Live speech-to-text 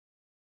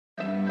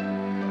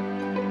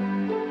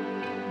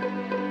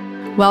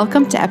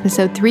Welcome to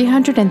episode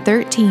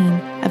 313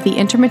 of the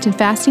Intermittent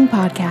Fasting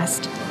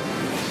Podcast.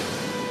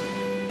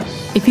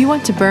 If you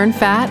want to burn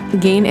fat,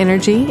 gain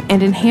energy,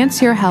 and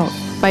enhance your health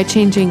by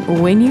changing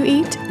when you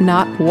eat,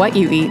 not what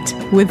you eat,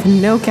 with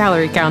no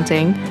calorie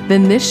counting,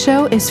 then this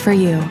show is for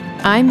you.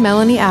 I'm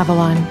Melanie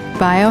Avalon,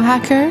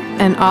 biohacker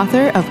and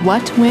author of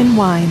What, When,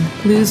 Wine.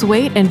 Lose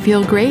weight and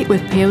feel great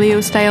with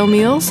paleo-style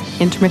meals,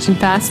 intermittent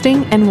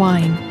fasting, and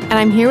wine. And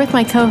I'm here with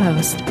my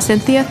co-host,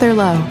 Cynthia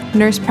Thurlow,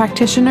 nurse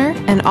practitioner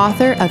and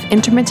author of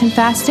Intermittent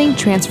Fasting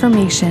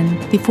Transformation,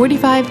 the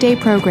 45-day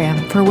program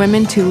for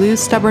women to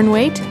lose stubborn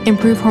weight,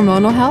 improve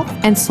hormonal health,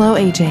 and slow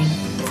aging.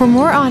 For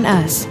more on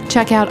us,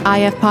 check out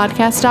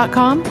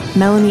ifpodcast.com,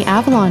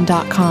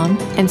 melanieavalon.com,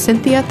 and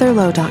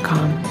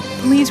cynthiathurlow.com.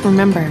 Please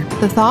remember,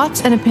 the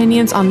thoughts and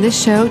opinions on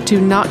this show do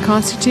not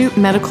constitute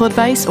medical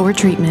advice or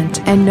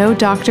treatment, and no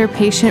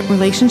doctor-patient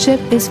relationship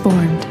is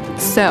formed.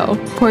 So,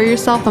 pour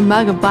yourself a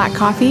mug of black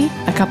coffee,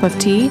 a cup of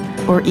tea,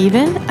 or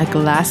even a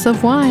glass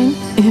of wine,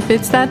 if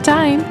it's that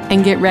time,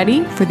 and get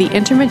ready for the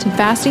Intermittent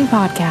Fasting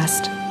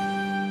Podcast.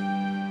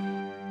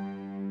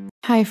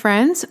 Hi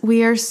friends,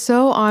 we are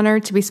so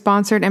honored to be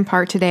sponsored in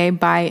part today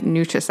by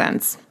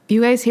NutriSense. You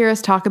guys hear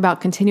us talk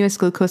about continuous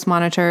glucose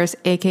monitors,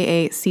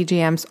 aka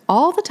CGMs,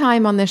 all the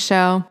time on this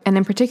show, and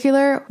in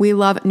particular, we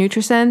love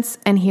NutriSense,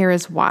 and here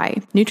is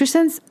why.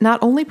 NutriSense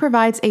not only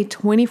provides a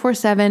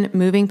 24/7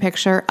 moving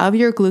picture of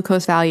your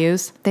glucose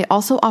values, they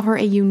also offer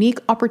a unique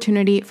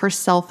opportunity for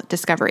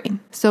self-discovery.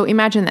 So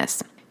imagine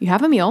this. You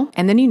have a meal,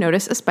 and then you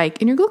notice a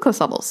spike in your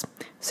glucose levels.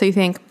 So you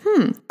think,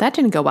 that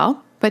didn't go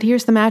well. But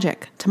here's the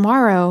magic.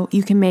 Tomorrow,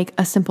 you can make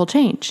a simple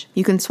change.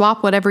 You can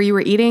swap whatever you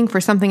were eating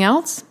for something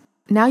else.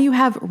 Now you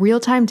have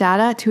real-time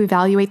data to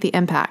evaluate the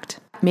impact.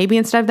 Maybe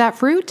instead of that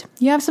fruit,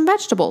 you have some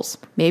vegetables.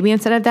 Maybe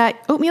instead of that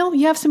oatmeal,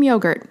 you have some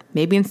yogurt.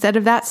 Maybe instead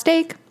of that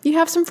steak, you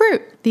have some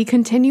fruit. The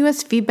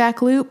continuous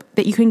feedback loop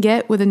that you can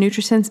get with a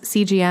NutriSense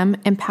CGM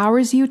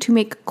empowers you to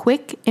make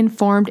quick,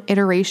 informed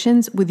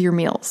iterations with your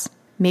meals.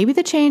 Maybe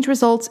the change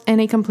results in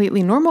a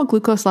completely normal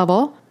glucose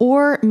level,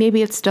 or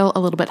maybe it's still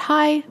a little bit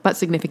high, but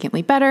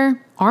significantly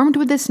better. Armed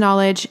with this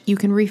knowledge, you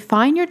can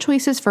refine your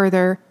choices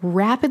further,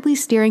 rapidly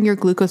steering your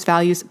glucose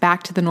values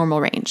back to the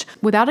normal range.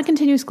 Without a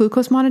continuous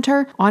glucose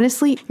monitor,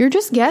 honestly, you're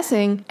just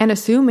guessing and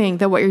assuming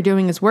that what you're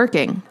doing is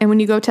working. And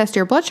when you go test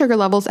your blood sugar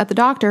levels at the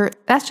doctor,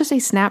 that's just a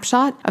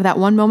snapshot of that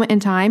one moment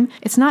in time.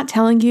 It's not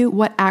telling you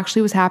what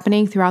actually was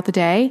happening throughout the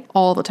day,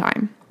 all the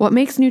time. What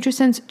makes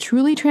NutriSense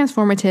truly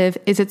transformative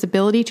is its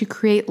ability to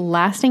create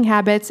lasting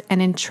habits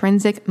and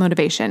intrinsic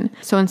motivation.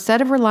 So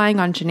instead of relying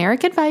on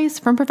generic advice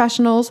from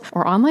professionals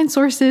or online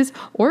sources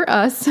or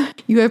us,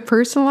 you have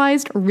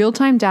personalized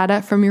real-time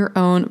data from your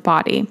own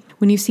body.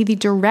 When you see the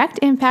direct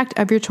impact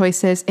of your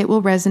choices, it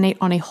will resonate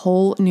on a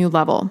whole new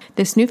level.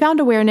 This newfound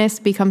awareness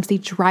becomes the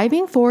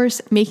driving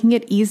force, making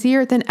it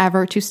easier than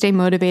ever to stay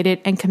motivated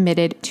and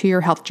committed to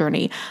your health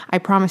journey. I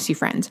promise you,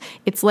 friends,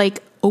 it's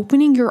like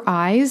opening your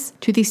eyes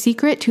to the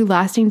secret to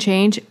lasting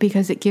change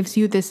because it gives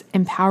you this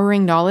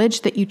empowering knowledge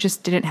that you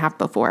just didn't have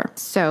before.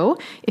 So,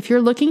 if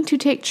you're looking to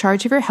take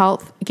charge of your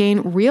health,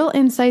 gain real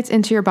insights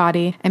into your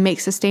body, and make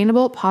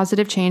sustainable,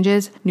 positive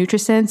changes,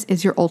 NutriSense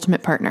is your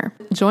ultimate partner.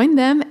 Join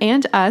them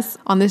and us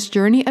on this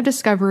journey of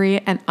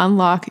discovery and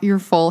unlock your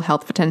full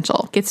health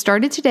potential. Get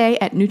started today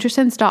at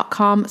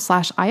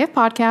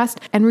nutrisense.com/ifpodcast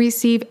and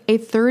receive a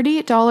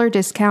 $30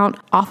 discount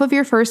off of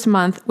your first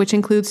month, which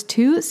includes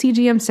 2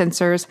 CGM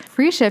sensors,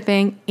 free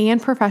shipping,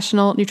 and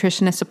professional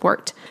nutritionist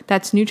support.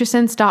 That's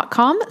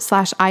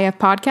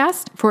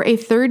nutrisense.com/ifpodcast for a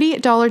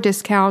 $30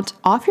 discount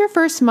off your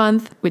first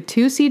month with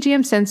 2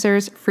 CGM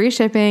sensors, free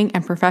shipping,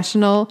 and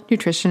professional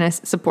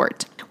nutritionist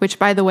support. Which,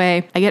 by the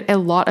way, I get a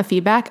lot of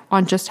feedback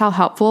on just how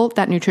helpful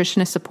that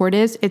nutritionist support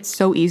is. It's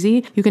so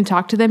easy. You can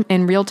talk to them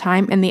in real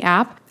time in the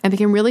app, and they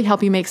can really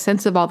help you make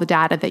sense of all the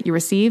data that you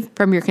receive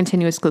from your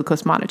continuous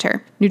glucose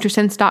monitor.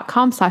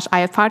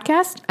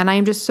 nutrisense.com/ifpodcast, and I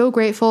am just so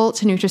grateful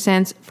to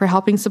NutriSense for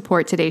helping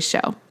support today's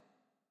show.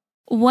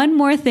 One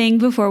more thing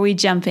before we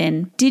jump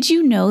in. Did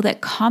you know that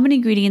common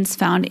ingredients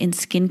found in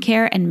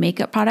skincare and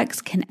makeup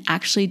products can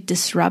actually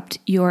disrupt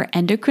your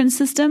endocrine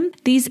system?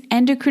 These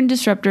endocrine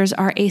disruptors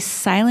are a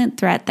silent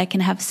threat that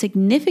can have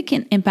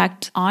significant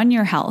impact on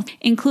your health,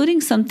 including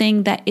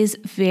something that is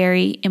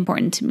very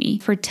important to me,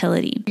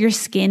 fertility. Your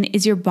skin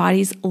is your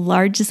body's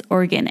largest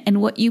organ, and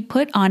what you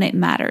put on it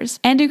matters.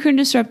 Endocrine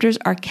disruptors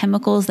are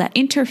chemicals that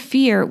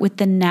interfere with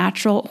the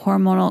natural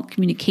hormonal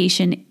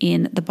communication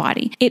in the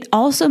body. It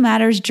also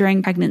matters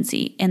during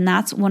pregnancy, and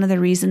that's one of the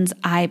reasons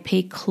I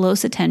pay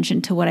close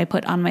attention to what I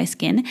put on my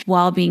skin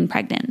while being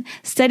pregnant.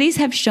 Studies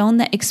have shown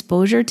that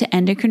exposure to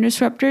endocrine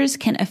disruptors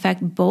can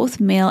affect both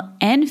male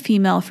and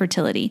female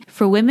fertility.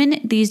 For women,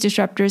 these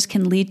disruptors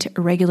can lead to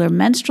irregular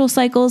menstrual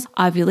cycles,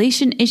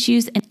 ovulation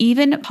issues, and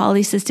even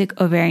polycystic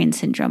ovarian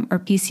syndrome, or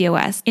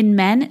PCOS. In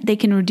men, they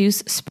can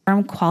reduce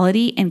sperm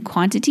quality and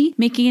quantity,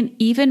 making it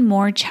even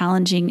more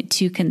challenging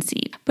to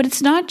conceive. But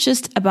it's not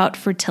just about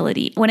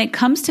fertility. When it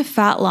comes to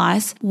fat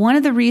loss, one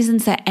of the reasons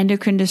reasons that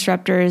endocrine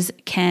disruptors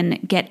can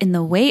get in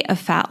the way of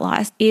fat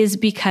loss is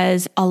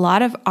because a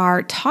lot of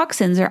our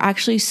toxins are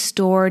actually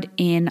stored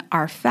in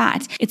our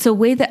fat. It's a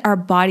way that our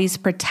bodies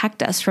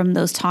protect us from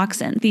those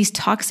toxins. These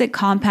toxic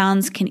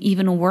compounds can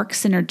even work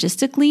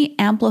synergistically,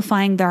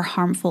 amplifying their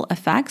harmful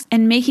effects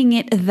and making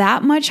it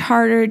that much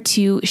harder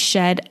to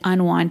shed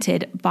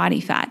unwanted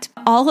body fat.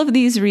 All of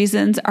these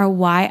reasons are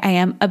why I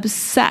am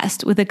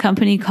obsessed with a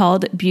company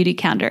called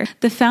Beautycounter.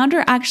 The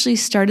founder actually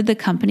started the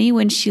company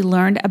when she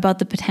learned about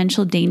the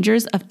potential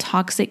dangers of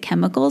toxic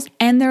chemicals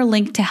and their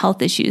link to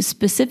health issues,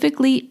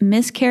 specifically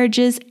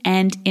miscarriages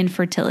and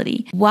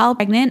infertility. While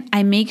pregnant,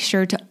 I make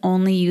sure to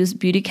only use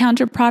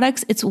Beautycounter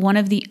products. It's one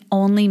of the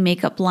only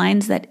makeup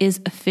lines that is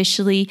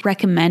officially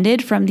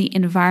recommended from the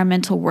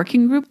Environmental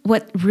Working Group.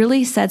 What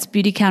really sets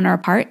Beautycounter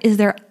apart is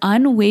their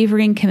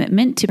unwavering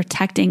commitment to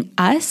protecting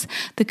us,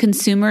 the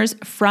consumers,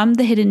 from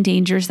the hidden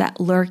dangers that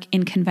lurk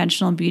in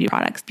conventional beauty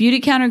products.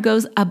 Beautycounter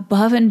goes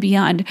above and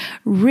beyond,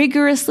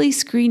 rigorously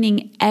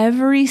screening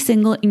every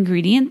single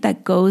ingredient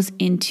that goes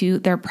into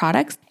their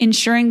products,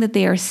 ensuring that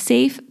they are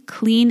safe,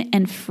 clean,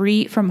 and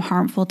free from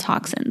harmful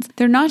toxins.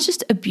 They're not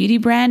just a beauty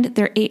brand,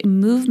 they're a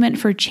movement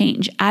for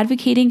change,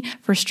 advocating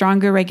for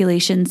stronger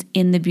regulations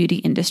in the beauty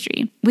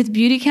industry. With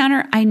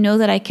Beautycounter, I know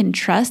that I can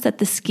trust that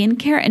the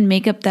skincare and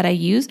makeup that I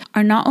use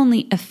are not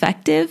only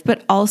effective,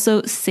 but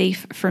also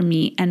safe for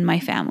me and my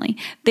family.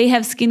 They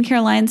have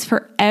skincare lines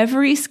for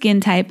every skin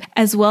type,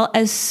 as well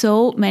as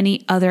so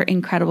many other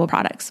incredible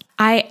products.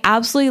 I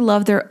absolutely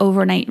love their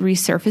overnight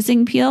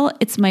resurfacing peel.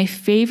 It's my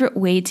favorite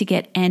way to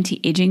get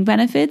anti-aging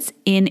benefits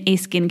in a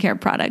skincare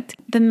product.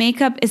 The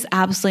makeup is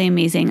absolutely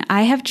amazing.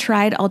 I have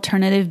tried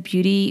alternative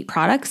beauty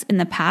products in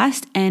the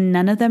past and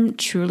none of them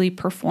truly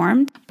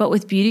performed. But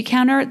with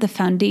Beautycounter, the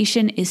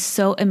foundation is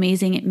so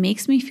amazing. It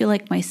makes me feel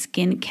like my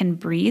skin can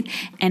breathe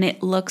and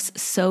it looks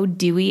so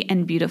dewy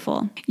and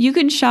beautiful. You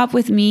can shop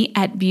with me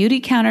at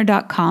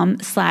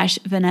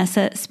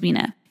beautycounter.com/Vanessa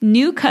Spina.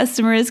 New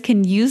customers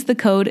can use the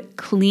code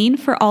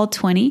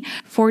CLEANFORALL20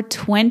 for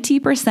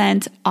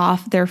 20%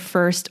 off their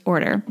first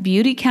order.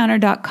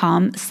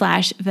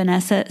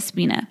 Beautycounter.com/Vanessa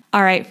Spina.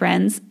 All right,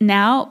 friends,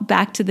 now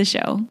back to the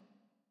show.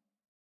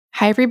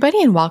 Hi,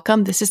 everybody, and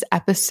welcome. This is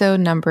episode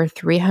number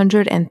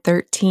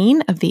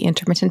 313 of the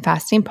Intermittent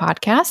Fasting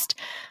Podcast.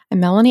 I'm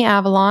Melanie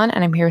Avalon,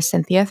 and I'm here with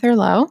Cynthia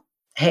Thurlow.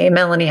 Hey,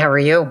 Melanie, how are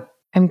you?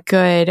 I'm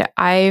good.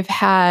 I've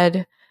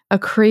had a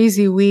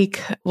crazy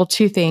week. Well,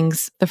 two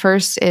things. The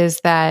first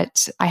is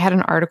that I had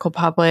an article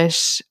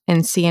published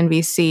in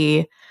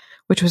CNBC,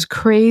 which was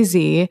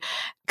crazy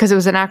because it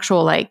was an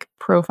actual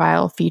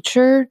profile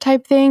feature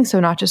type thing. So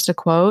not just a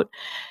quote,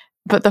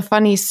 but the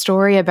funny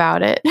story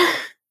about it.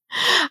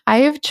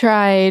 I've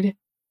tried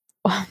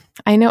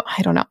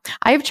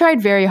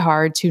very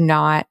hard to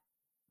not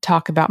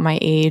talk about my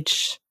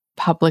age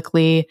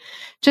publicly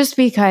just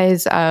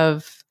because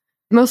of,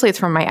 mostly it's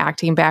from my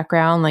acting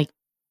background.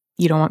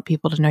 You don't want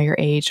people to know your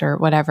age or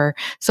whatever.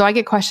 So I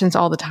get questions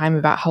all the time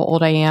about how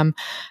old I am.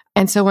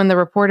 And so when the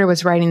reporter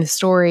was writing the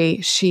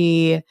story,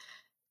 she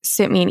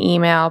sent me an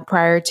email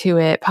prior to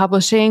it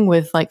publishing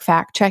with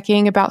fact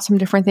checking about some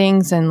different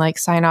things and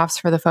sign offs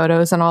for the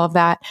photos and all of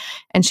that.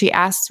 And she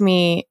asked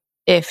me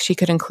if she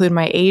could include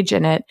my age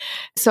in it.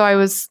 So I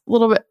was a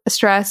little bit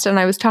stressed and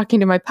I was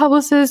talking to my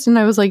publicist and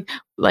I was like,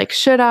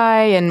 should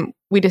I? And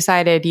we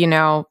decided,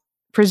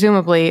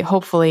 presumably,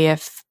 hopefully,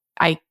 if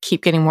I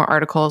keep getting more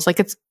articles,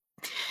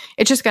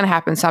 it's just going to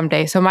happen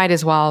someday. So might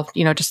as well,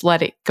 just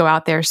let it go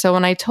out there. So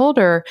when I told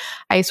her,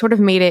 I sort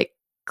of made it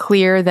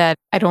clear that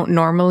I don't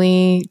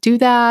normally do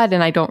that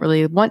and I don't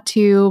really want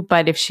to,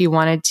 but if she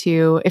wanted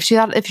to, if she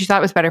thought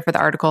it was better for the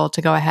article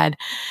to go ahead,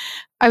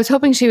 I was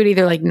hoping she would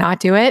either not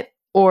do it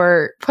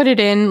or put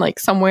it in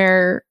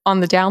somewhere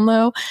on the down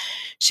low.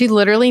 She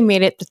literally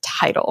made it the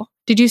title.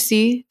 Did you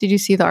see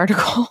the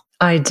article?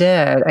 I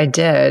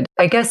did.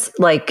 I guess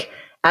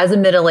as a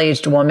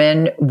middle-aged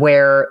woman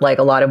where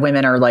a lot of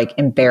women are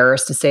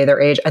embarrassed to say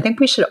their age, I think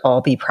we should all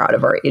be proud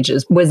of our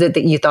ages. Was it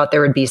that you thought there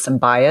would be some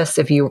bias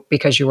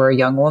because you were a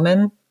young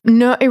woman?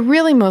 No, it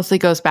really mostly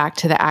goes back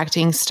to the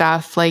acting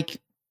stuff,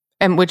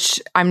 and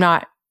which I'm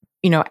not,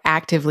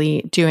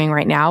 actively doing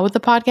right now with the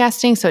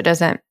podcasting. So it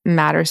doesn't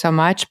matter so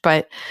much.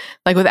 But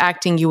with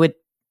acting, you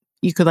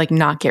could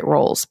not get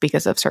roles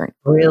because of certain.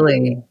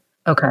 Really?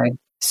 Okay.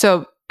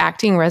 So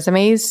acting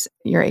resumes,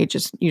 your age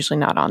is usually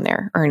not on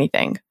there or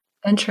anything.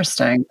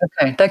 Interesting.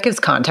 Okay. That gives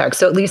context.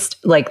 So at least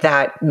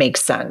that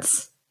makes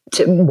sense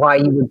to why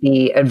you would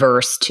be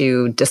adverse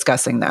to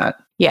discussing that.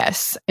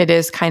 Yes. It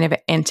is kind of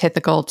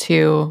antithetical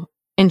to,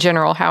 in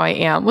general, how I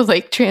am with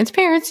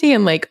transparency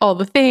and all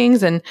the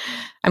things. And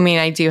I mean,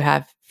 I do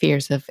have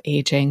fears of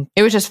aging.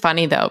 It was just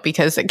funny though,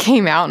 because it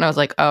came out and I was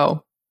like,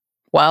 oh,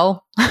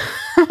 well,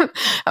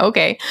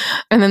 okay.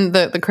 And then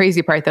the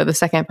crazy part though, the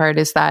second part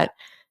is that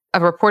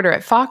a reporter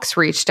at Fox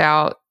reached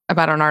out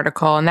about an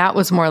article and that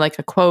was more like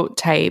a quote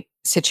type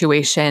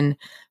situation.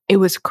 It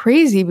was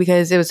crazy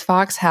because it was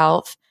Fox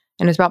Health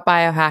and it was about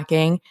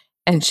biohacking.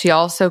 And she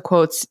also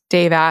quotes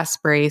Dave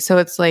Asprey. So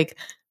it's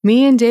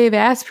me and Dave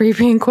Asprey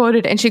being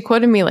quoted. And she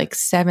quoted me like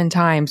 7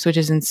 times, which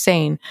is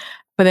insane.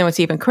 But then what's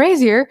even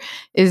crazier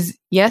is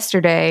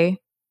yesterday,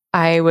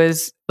 I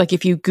was like,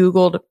 if you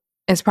Googled,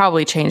 it's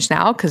probably changed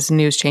now because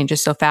news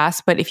changes so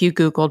fast. But if you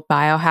Googled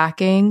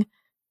biohacking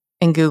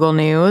in Google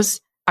News,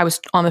 I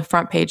was on the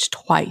front page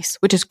twice,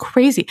 which is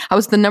crazy. I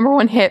was the --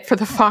 1 hit for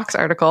the Fox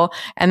article.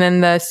 And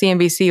then the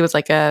CNBC was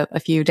like a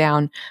few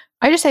down.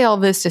 I just say all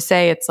this to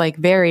say it's like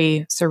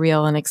very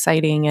surreal and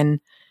exciting. And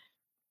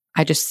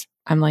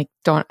I'm like,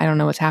 I don't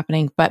know what's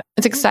happening, but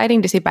it's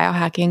exciting to see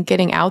biohacking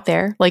getting out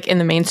there, like in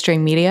the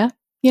mainstream media,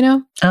 you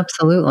know?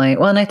 Absolutely.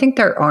 Well, and I think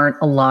there aren't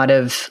a lot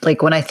of,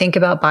 like, when I think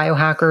about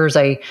biohackers,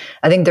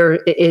 I think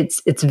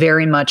it's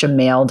very much a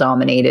male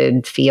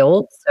dominated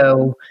field.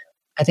 So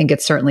I think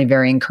it's certainly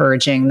very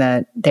encouraging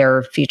that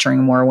they're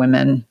featuring more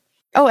women.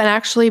 Oh, and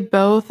actually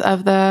both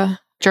of the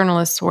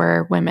journalists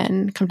were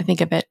women, come to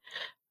think of it.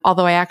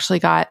 Although I actually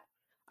got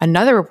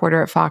another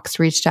reporter at Fox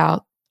reached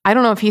out. I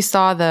don't know if he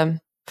saw the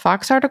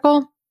Fox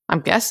article. I'm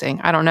guessing.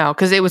 I don't know.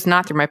 Because it was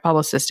not through my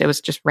publicist. It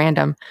was just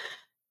random.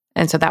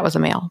 And so that was a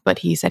male. But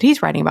he said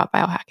he's writing about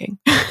biohacking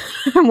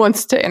and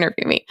wants to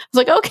interview me. I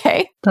was like,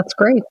 okay. That's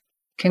great.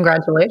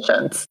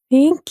 Congratulations.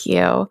 Thank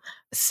you.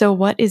 So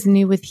what is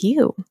new with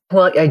you?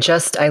 Well,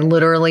 I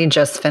literally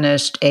just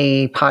finished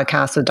a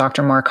podcast with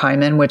Dr. Mark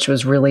Hyman, which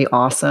was really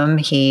awesome.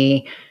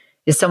 He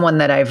is someone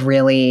that I've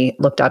really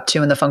looked up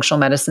to in the functional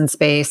medicine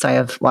space. I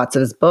have lots of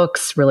his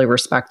books, really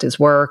respect his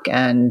work.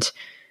 And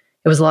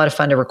it was a lot of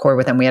fun to record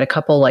with him. We had a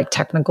couple like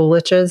technical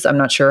glitches. I'm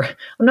not sure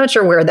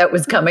where that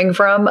was coming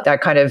from.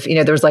 That kind of,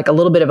 there was like a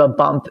little bit of a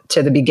bump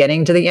to the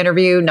beginning to the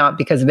interview, not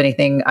because of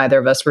anything either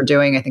of us were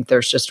doing. I think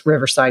there's just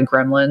Riverside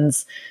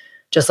gremlins,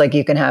 just like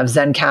you can have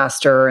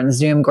Zencaster and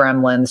Zoom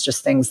gremlins,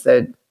 just things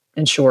that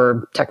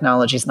ensure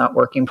technology is not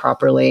working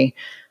properly.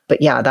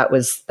 But yeah, that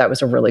was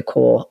a really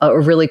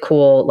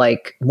cool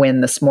like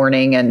win this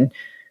morning. And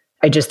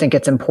I just think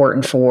it's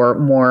important for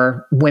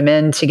more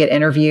women to get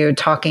interviewed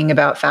talking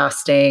about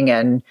fasting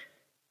and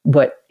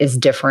what is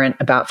different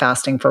about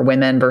fasting for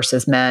women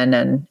versus men,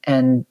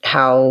 and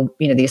how,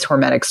 these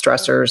hormetic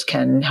stressors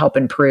can help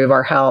improve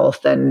our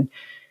health. And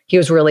he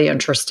was really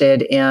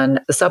interested in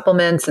the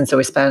supplements. And so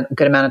we spent a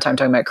good amount of time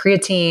talking about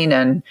creatine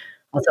and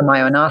also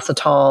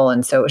myo-inositol.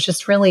 And so it was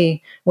just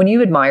really, when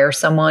you admire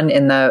someone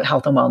in the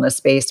health and wellness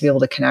space, to be able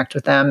to connect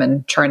with them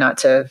and try not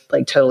to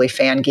like totally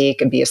fan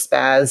geek and be a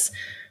spaz.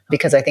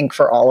 Because I think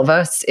for all of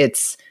us,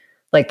 it's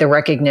like the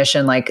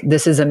recognition, like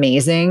this is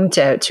amazing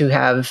to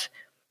have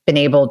been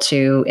able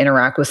to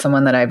interact with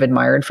someone that I've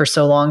admired for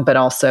so long, but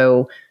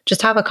also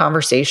just have a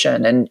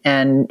conversation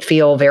and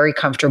feel very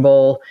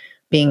comfortable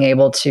being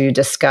able to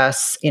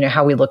discuss,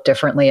 how we look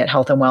differently at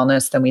health and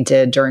wellness than we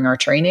did during our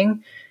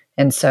training.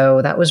 And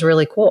so that was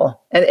really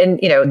cool. And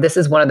this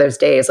is one of those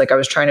days, like I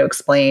was trying to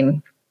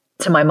explain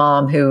to my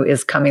mom, who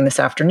is coming this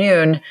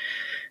afternoon,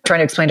 trying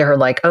to explain to her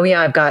like, oh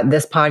yeah, I've got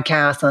this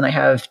podcast and I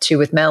have 2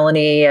 with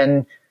Melanie.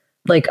 And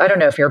like, I don't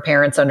know if your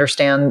parents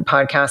understand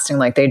podcasting.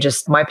 Like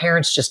my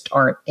parents just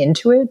aren't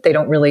into it. They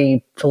don't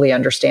really fully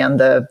understand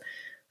the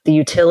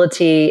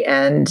utility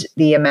and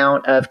the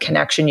amount of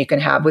connection you can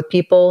have with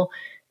people.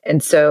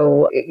 And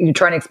so you're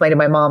trying to explain to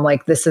my mom,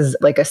 like, this is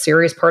like a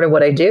serious part of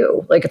what I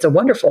do. Like, it's a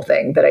wonderful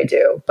thing that I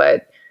do,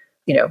 but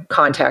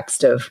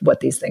context of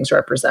what these things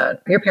represent.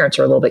 Your parents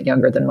are a little bit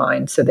younger than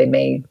mine, so they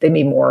may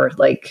be more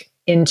like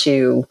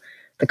into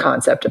the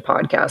concept of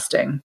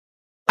podcasting.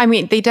 I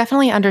mean, they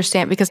definitely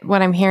understand, because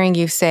what I'm hearing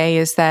you say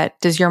is that,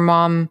 does your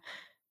mom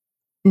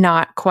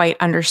not quite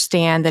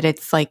understand that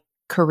it's like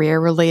career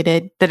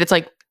related, that it's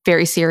like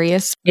very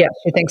serious? Yeah,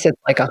 she thinks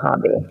it's like a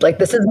hobby. Like,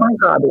 this is my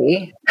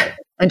hobby.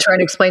 And trying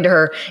to explain to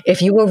her,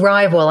 if you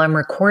arrive while I'm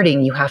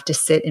recording, you have to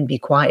sit and be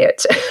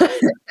quiet.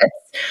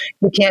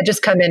 You can't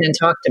just come in and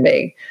talk to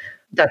me,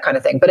 that kind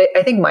of thing. But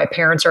I think my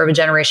parents are of a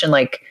generation,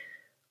 like,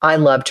 I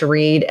love to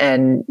read,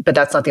 but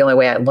that's not the only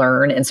way I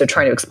learn. And so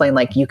trying to explain,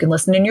 like, you can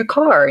listen in your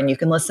car, and you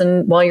can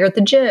listen while you're at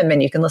the gym,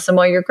 and you can listen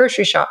while you're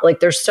grocery shop. Like,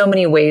 there's so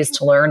many ways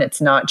to learn.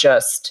 It's not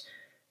just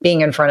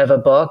being in front of a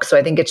book. So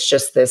I think it's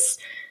just this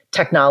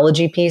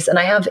technology piece. And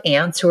I have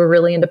aunts who are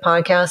really into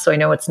podcasts. So I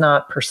know it's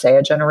not per se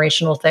a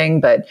generational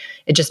thing, but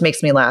it just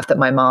makes me laugh that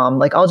my mom,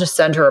 like, I'll just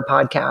send her a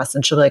podcast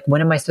and she'll be like,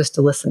 when am I supposed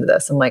to listen to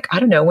this? I'm like, I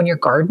don't know, when you're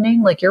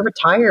gardening, like, you're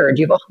retired.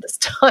 You have all this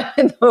time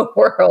in the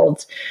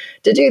world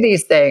to do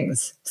these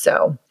things.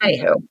 So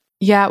anywho.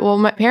 Yeah. Well,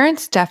 my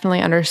parents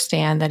definitely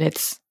understand that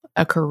it's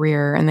a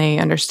career, and they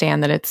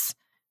understand that it's,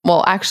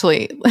 well,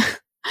 actually,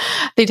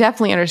 they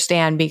definitely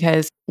understand,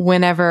 because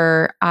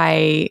whenever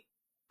I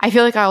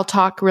feel like I'll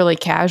talk really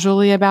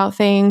casually about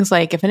things,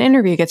 like if an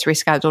interview gets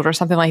rescheduled or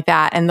something like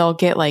that, and they'll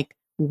get like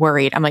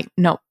worried. I'm like,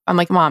 no, I'm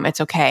like, Mom, it's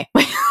okay.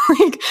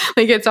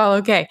 like it's all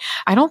okay.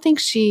 I don't think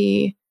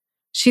she's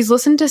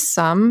listened to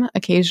some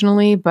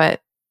occasionally,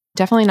 but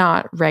definitely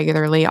not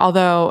regularly.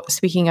 Although,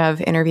 speaking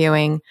of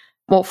interviewing,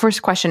 well,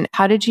 first question,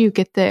 how did you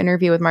get the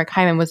interview with Mark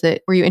Hyman?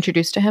 Were you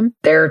introduced to him?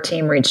 Their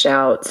team reached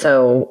out.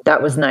 So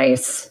that was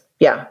nice.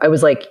 yeah, I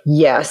was like,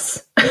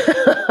 yes.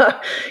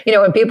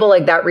 When people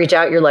like that reach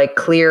out, you're like,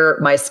 clear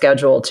my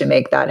schedule to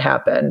make that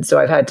happen. So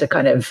I've had to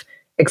kind of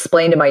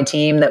explain to my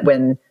team that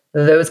when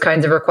those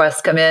kinds of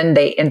requests come in,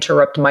 they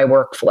interrupt my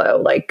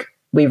workflow. Like,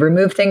 we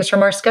remove things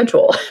from our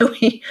schedule.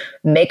 We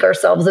make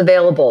ourselves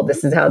available.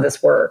 This is how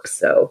this works.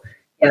 So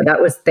yeah,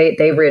 that was,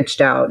 they reached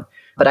out,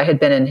 but I had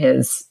been in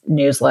his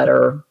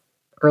newsletter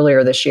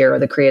earlier this year.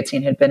 The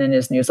creatine had been in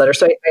his newsletter.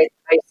 So I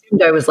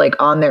assumed I was like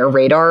on their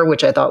radar,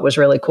 which I thought was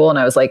really cool. And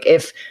I was like,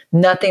 if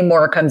nothing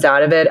more comes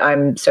out of it,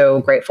 I'm so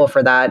grateful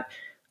for that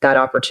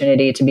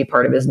opportunity to be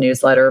part of his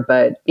newsletter.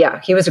 But yeah,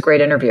 he was a great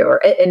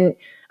interviewer. And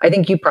I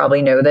think you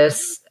probably know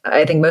this.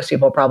 I think most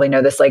people probably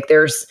know this. Like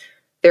there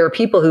are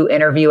people who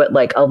interview at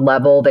like a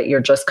level that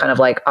you're just kind of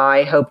like,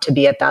 I hope to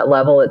be at that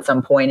level at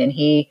some point. And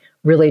he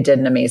really did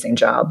an amazing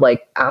job,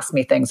 like asked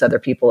me things other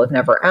people have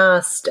never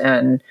asked.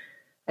 And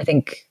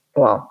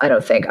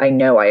I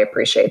know I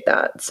appreciate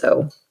that.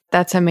 So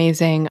that's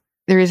amazing.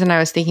 The reason I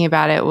was thinking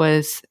about it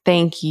was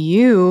thank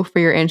you for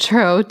your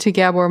intro to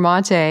Gabor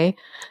Mate,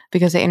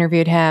 because I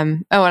interviewed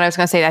him. Oh, and I was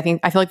going to say, I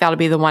feel like that'll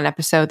be the one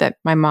episode that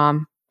my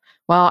mom,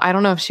 well, I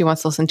don't know if she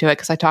wants to listen to it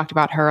because I talked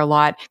about her a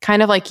lot.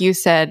 Kind of like you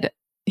said,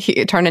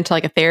 it turned into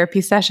like a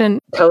therapy session.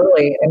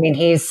 Totally. I mean,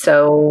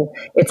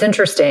 it's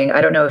interesting.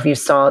 I don't know if you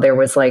saw, there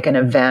was like an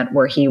event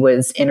where he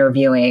was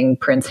interviewing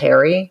Prince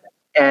Harry.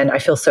 And I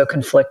feel so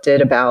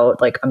conflicted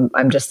about, like,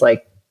 I'm just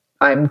like,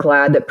 I'm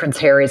glad that Prince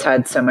Harry's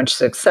had so much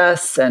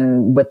success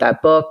and with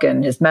that book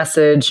and his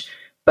message,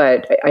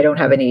 but I don't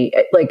have any,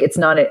 like, it's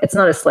not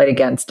a slight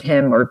against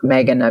him or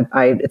Meghan.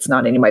 It's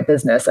not any of my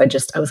business. I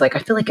was like, I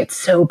feel like it's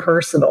so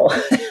personal.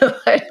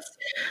 But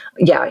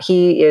yeah,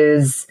 he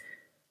is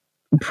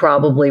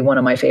probably one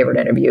of my favorite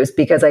interviews,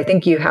 because I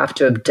think you have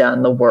to have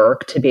done the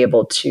work to be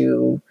able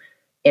to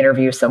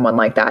interview someone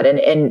like that.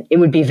 And it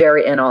would be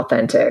very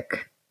inauthentic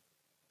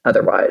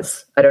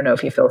otherwise. I don't know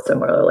if you feel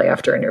similarly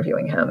after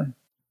interviewing him.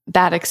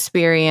 That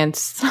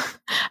experience,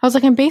 I was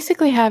like, I'm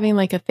basically having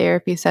like a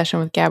therapy session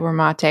with Gabor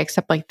Mate,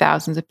 except like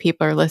thousands of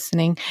people are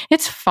listening.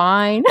 It's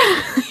fine.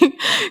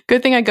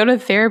 Good thing I go to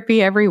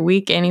therapy every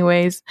week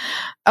anyways.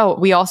 Oh,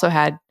 we also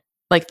had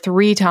like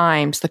 3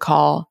 times the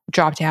call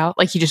dropped out.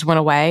 Like he just went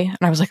away. And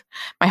I was like,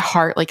 my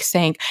heart like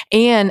sank.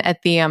 And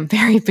at the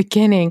very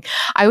beginning,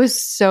 I was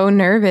so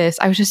nervous.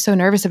 I was just so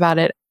nervous about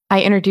it.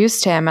 I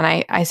introduced him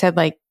and I said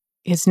like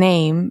his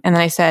name. And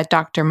then I said,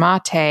 Dr.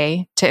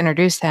 Mate, to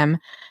introduce him.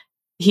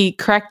 He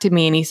corrected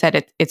me and he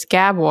said, it's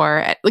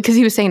Gabor, because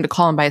he was saying to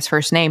call him by his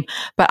first name.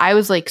 But I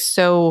was like,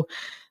 so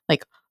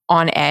like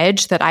on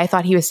edge that I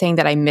thought he was saying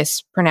that I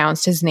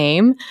mispronounced his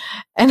name.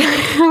 And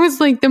it was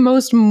like the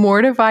most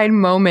mortified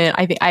moment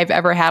I think I've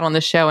ever had on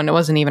the show. And it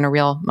wasn't even a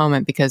real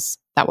moment because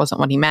that wasn't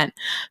what he meant.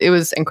 It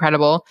was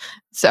incredible.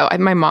 So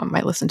my mom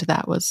might listen to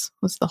that was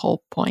the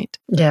whole point.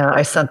 Yeah,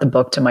 I sent the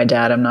book to my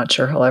dad. I'm not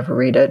sure he'll ever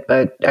read it,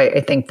 but I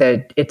think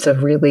that it's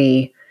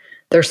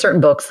there's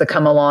certain books that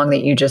come along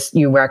that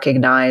you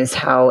recognize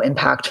how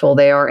impactful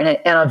they are, and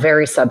on a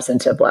very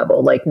substantive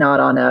level, like not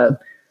on a,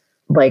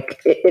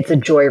 like it's a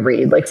joy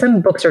read. Like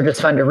some books are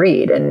just fun to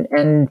read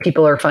and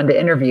people are fun to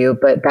interview.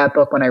 But that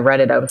book, when I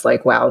read it, I was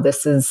like, wow,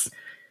 this is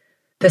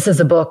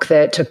a book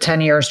that took 10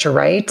 years to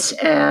write,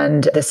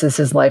 and this is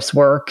his life's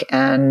work.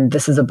 And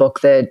this is a book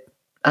that,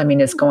 I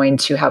mean, is going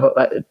to have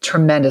a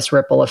tremendous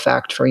ripple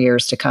effect for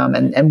years to come.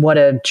 And what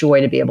a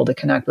joy to be able to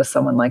connect with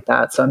someone like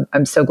that. So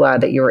I'm so glad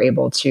that you were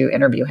able to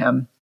interview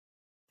him.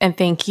 And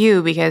thank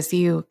you, because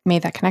you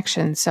made that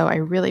connection. So I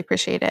really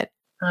appreciate it.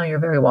 Oh, you're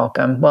very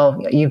welcome.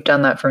 Well, you've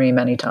done that for me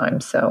many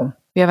times. So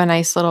we have a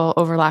nice little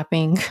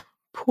overlapping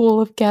pool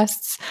of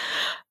guests.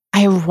 I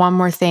have one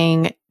more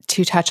thing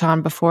to touch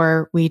on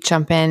before we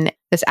jump in.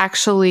 This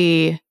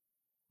actually,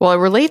 well, it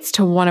relates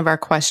to one of our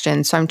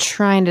questions. So I'm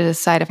trying to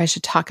decide if I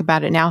should talk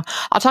about it now.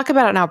 I'll talk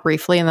about it now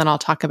briefly, and then I'll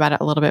talk about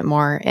it a little bit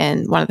more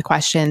in one of the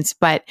questions.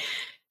 But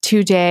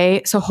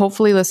today, so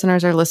hopefully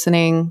listeners are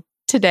listening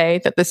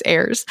today that this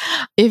airs.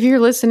 If you're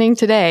listening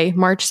today,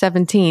 March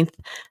 17th,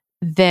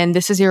 then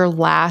this is your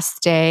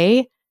last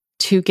day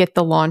to get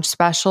the launch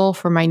special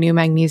for my new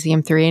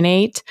Magnesium 3 and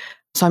 8.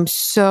 So I'm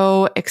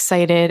so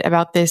excited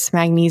about this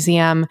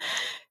magnesium.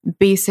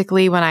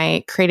 Basically, when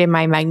I created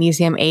my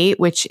Magnesium 8,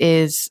 which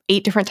is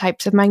 8 different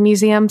types of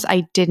magnesiums,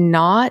 I did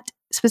not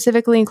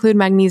specifically include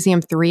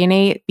Magnesium 3 and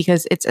 8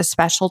 because it's a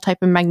special type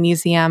of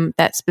magnesium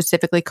that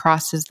specifically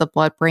crosses the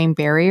blood-brain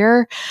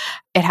barrier.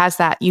 It has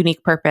that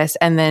unique purpose.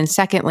 And then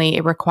secondly,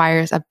 it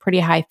requires a pretty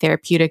high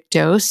therapeutic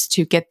dose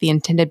to get the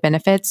intended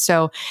benefits.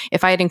 So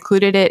if I had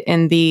included it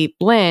in the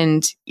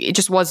blend, it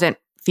just wasn't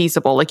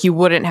feasible. Like you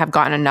wouldn't have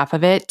gotten enough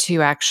of it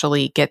to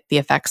actually get the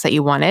effects that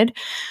you wanted.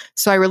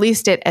 So I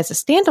released it as a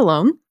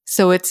standalone.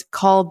 So it's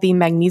called the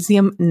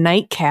Magnesium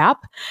Nightcap.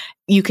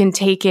 You can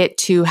take it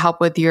to help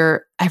with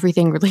your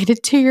everything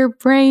related to your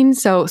brain.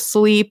 So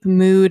sleep,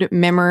 mood,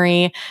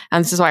 memory.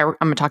 And this is why I'm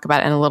going to talk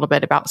about it in a little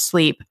bit about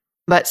sleep.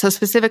 But so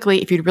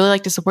specifically, if you'd really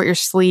like to support your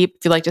sleep,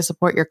 if you'd like to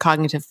support your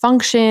cognitive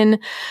function,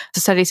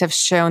 the studies have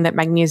shown that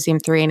Magnesium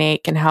 3 and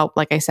 8 can help,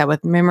 like I said,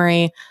 with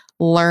memory,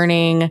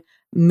 learning,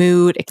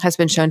 mood. It has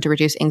been shown to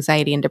reduce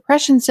anxiety and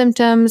depression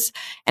symptoms,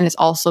 and it's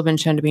also been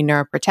shown to be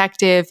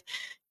neuroprotective.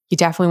 You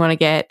definitely want to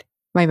get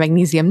my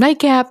magnesium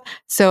nightcap.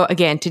 So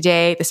again,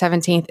 today, the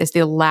 17th, is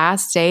the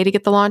last day to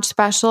get the launch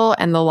special,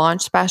 and the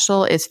launch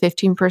special is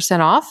 15%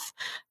 off.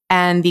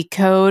 And the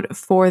code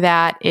for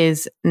that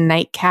is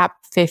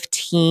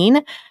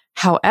nightcap15.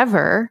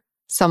 However,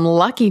 some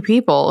lucky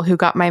people who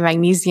got my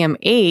Magnesium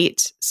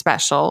 8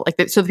 special,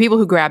 so the people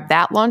who grabbed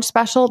that launch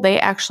special, they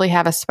actually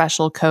have a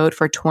special code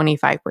for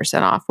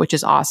 25% off, which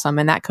is awesome.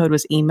 And that code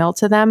was emailed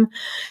to them.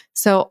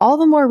 So all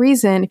the more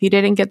reason, if you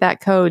didn't get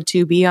that code,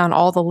 to be on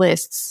all the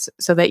lists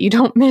so that you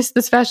don't miss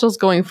the specials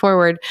going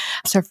forward.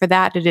 So for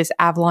that, it is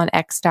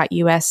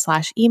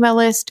avalonx.us/email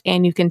list,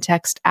 and you can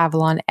text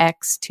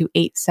AvalonX to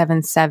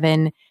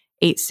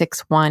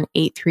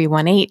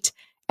 877-861-8318.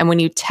 And when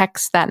you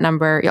text that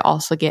number, you'll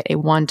also get a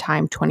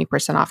one-time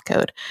 20% off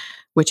code,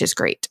 which is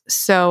great.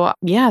 So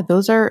yeah,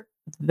 those are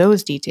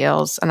those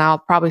details. And I'll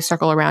probably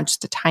circle around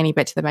just a tiny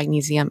bit to the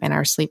magnesium and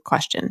our sleep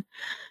question.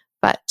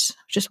 But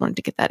just wanted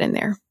to get that in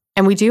there.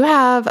 And we do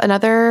have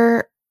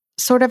another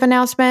sort of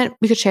announcement.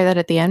 We could share that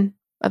at the end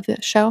of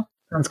the show.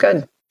 Sounds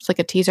good. It's like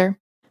a teaser.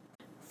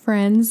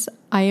 Friends,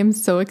 I am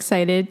so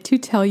excited to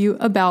tell you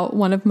about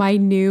one of my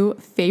new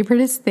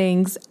favoriteest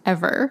things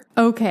ever.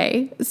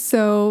 Okay,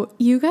 so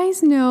you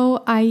guys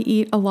know I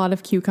eat a lot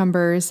of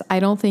cucumbers.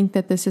 I don't think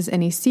that this is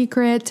any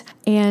secret.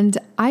 And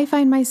I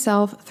find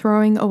myself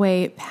throwing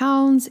away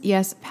pounds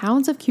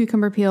of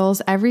cucumber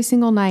peels every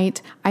single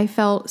night. I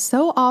felt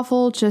so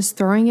awful just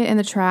throwing it in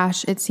the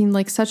trash. It seemed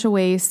like such a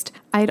waste.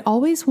 I'd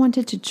always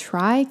wanted to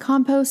try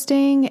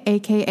composting,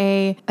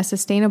 aka a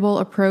sustainable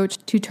approach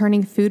to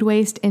turning food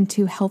waste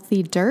into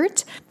healthy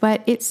dirt,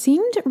 but it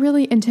seemed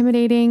really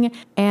intimidating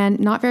and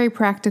not very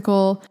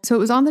practical. So it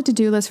was on the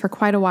to-do list for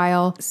quite a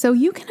while. So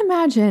you can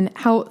imagine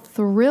how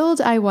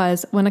thrilled I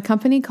was when a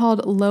company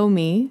called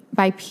Lomi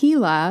by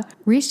Pila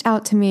reached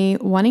out to me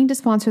wanting to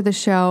sponsor the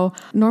show.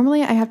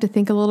 Normally I have to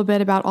think a little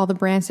bit about all the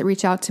brands that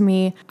reach out to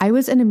me. I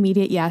was an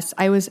immediate yes.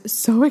 I was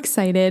so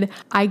excited.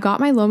 I got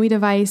my Lomi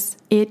device.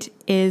 It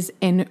is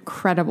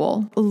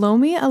incredible.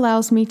 Lomi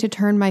allows me to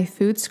turn my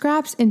food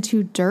scraps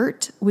into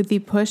dirt with the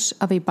push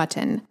of a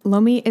button.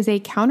 Lomi is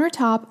a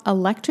countertop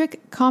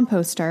electric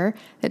composter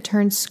that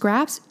turns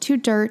scraps to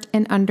dirt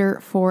in under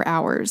 4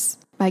 hours.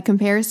 By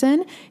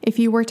comparison, if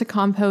you were to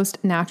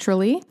compost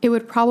naturally, it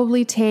would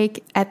probably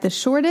take, at the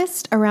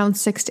shortest, around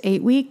 6 to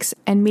 8 weeks,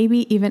 and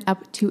maybe even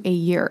up to a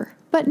year.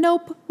 But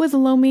nope, with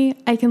Lomi,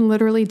 I can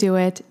literally do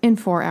it in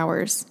 4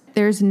 hours.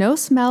 There's no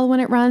smell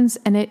when it runs,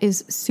 and it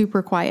is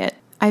super quiet.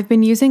 I've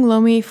been using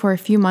Lomi for a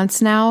few months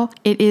now.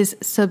 It is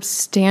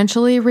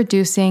substantially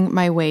reducing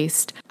my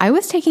waste. I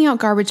was taking out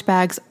garbage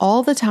bags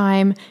all the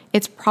time.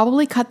 It's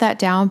probably cut that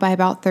down by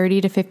about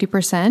 30 to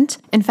 50%.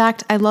 In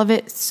fact, I love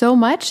it so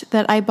much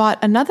that I bought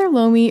another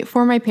Lomi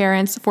for my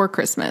parents for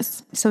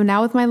Christmas. So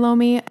now with my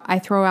Lomi, I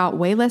throw out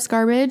way less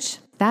garbage.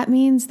 That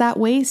means that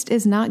waste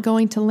is not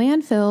going to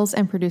landfills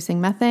and producing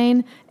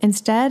methane.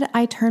 Instead,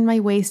 I turn my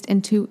waste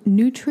into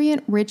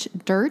nutrient-rich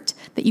dirt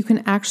that you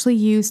can actually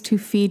use to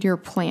feed your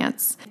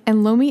plants.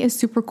 And Lomi is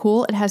super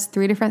cool. It has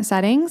 3 different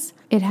settings.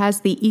 It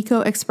has the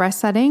Eco Express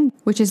setting,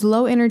 which is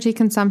low energy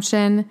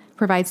consumption,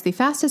 provides the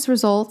fastest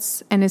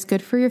results, and is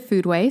good for your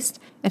food waste.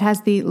 It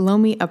has the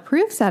Lomi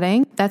Approved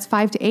setting, that's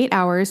 5 to 8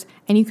 hours,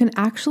 and you can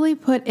actually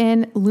put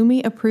in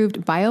Lomi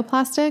approved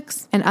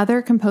bioplastics and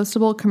other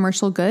compostable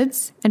commercial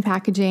goods and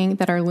packaging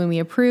that are Lomi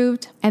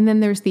approved. And then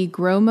there's the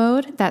Grow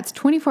mode, that's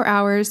 24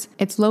 hours.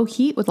 It's low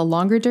heat with a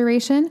longer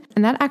duration,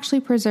 and that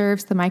actually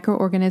preserves the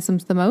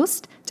microorganisms the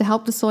most to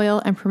help the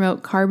soil and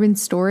promote carbon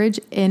storage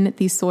in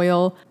the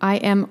soil. I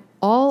am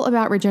all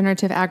about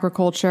regenerative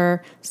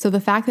agriculture, so the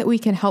fact that we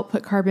can help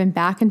put carbon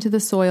back into the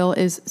soil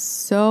is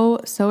so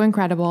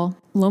incredible.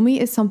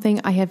 Lomi is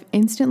something I have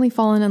instantly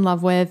fallen in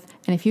love with,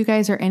 and if you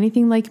guys are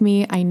anything like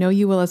me, I know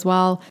you will as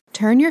well.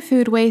 Turn your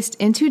food waste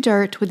into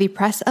dirt with the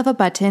press of a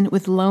button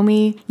with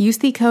Lomi. Use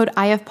the code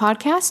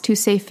IFPodcast to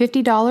save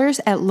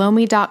 $50 at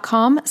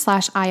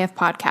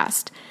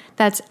lomi.com/IFPodcast.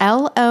 That's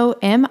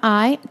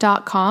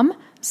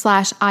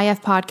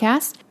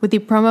LOMI.com/IFPodcast with the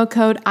promo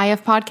code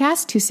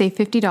IFPodcast to save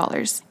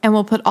 $50. And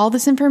we'll put all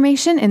this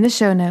information in the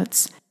show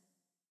notes.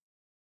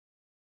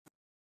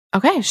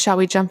 Okay, shall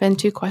we jump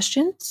into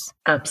questions?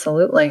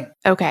 Absolutely.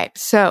 Okay,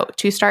 so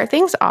to start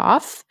things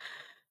off,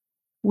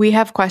 we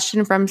have a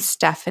question from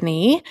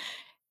Stephanie.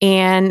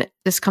 And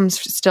this comes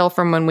still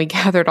from when we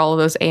gathered all of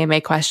those AMA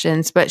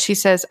questions. But she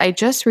says, I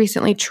just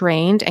recently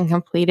trained and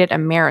completed a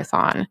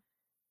marathon.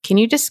 Can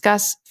you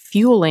discuss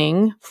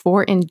fueling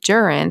for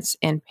endurance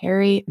in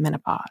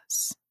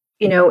perimenopause?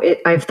 You know,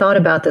 I've thought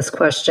about this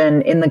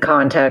question in the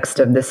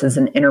context of this is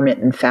an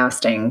intermittent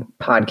fasting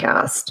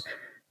podcast.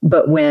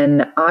 But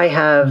when I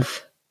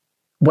have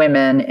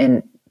women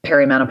in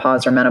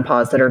perimenopause or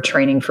menopause that are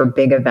training for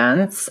big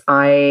events,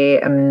 I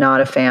am not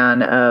a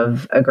fan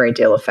of a great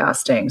deal of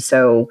fasting.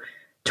 So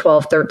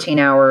 12, 13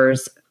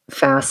 hours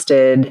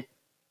fasted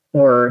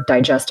or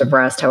digestive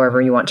rest,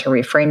 however you want to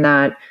reframe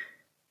that,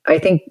 I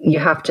think you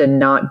have to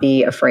not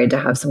be afraid to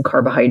have some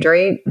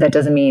carbohydrate. That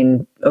doesn't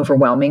mean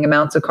overwhelming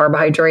amounts of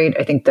carbohydrate.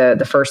 I think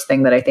the first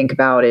thing that I think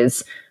about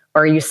is,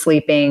 are you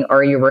sleeping?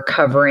 Are you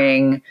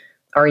recovering?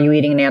 Are you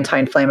eating an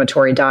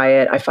anti-inflammatory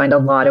diet? I find a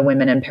lot of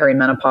women in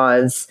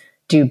perimenopause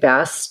do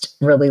best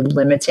really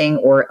limiting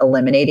or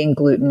eliminating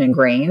gluten and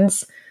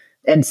grains.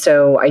 And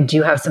so I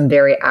do have some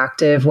very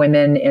active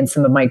women in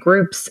some of my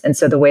groups. And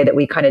so the way that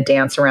we kind of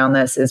dance around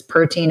this is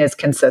protein is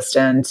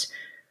consistent,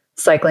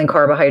 cycling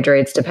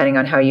carbohydrates depending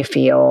on how you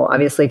feel.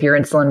 Obviously, if you're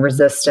insulin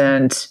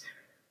resistant,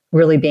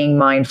 really being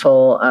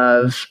mindful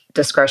of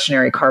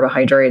discretionary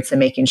carbohydrates and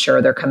making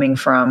sure they're coming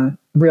from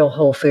real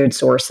whole food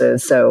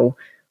sources. So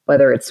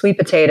whether it's sweet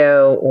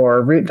potato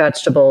or root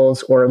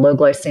vegetables or low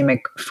glycemic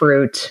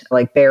fruit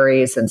like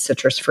berries and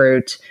citrus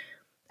fruit,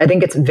 I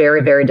think it's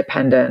very, very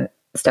dependent,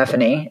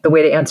 Stephanie. The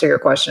way to answer your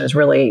question is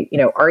really,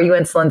 are you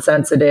insulin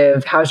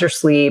sensitive? How's your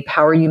sleep?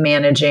 How are you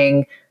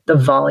managing the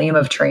volume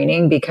of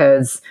training?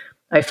 Because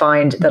I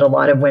find that a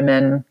lot of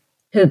women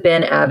who've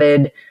been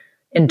avid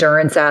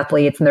endurance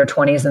athletes in their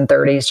 20s and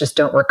 30s just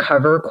don't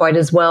recover quite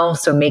as well.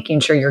 So making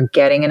sure you're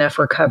getting enough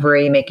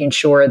recovery, making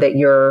sure that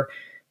you're,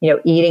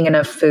 eating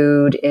enough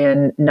food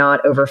and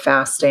not over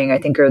fasting, I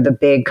think are the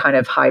big kind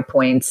of high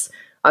points.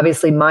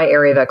 Obviously, my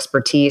area of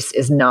expertise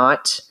is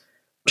not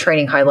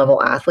training high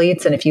level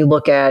athletes. And if you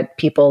look at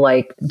people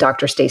like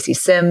Dr. Stacy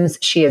Sims,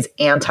 she is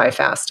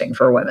anti-fasting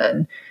for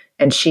women.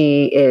 And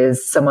she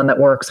is someone that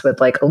works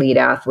with like elite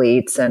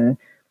athletes and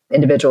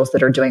individuals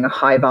that are doing a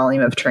high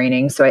volume of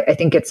training. So I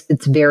think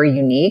it's very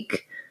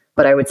unique,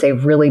 but I would say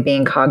really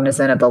being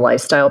cognizant of the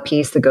lifestyle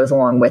piece that goes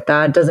along with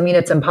that. Doesn't mean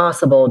it's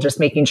impossible,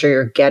 just making sure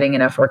you're getting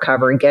enough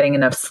recovery, getting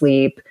enough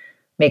sleep,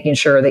 making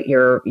sure that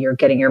you're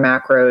getting your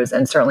macros,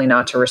 and certainly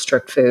not to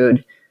restrict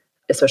food,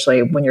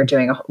 especially when you're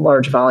doing a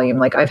large volume.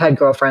 Like I've had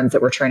girlfriends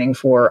that were training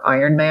for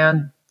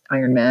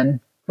Ironman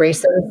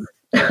races.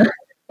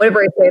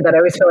 Whenever I say that, I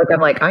always feel like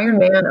I'm like,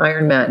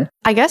 Ironman.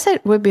 I guess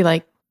it would be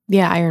like,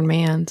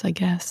 Ironmans, I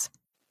guess.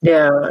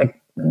 Yeah, like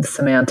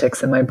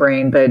semantics in my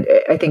brain. But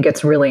I think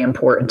it's really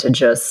important to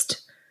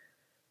just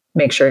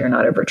make sure you're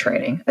not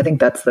overtraining. I think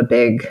that's the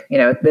big,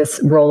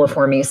 this role of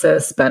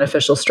hormesis,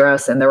 beneficial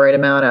stress in the right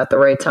amount at the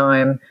right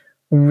time,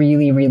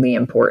 really, really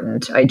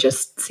important. I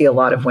just see a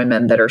lot of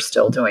women that are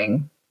still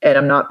doing, and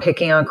I'm not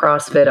picking on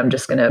CrossFit. I'm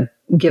just going to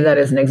give that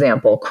as an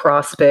example.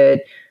 CrossFit,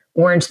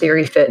 Orange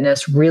Theory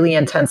Fitness, really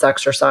intense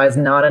exercise,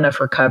 not enough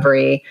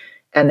recovery.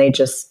 And they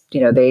just,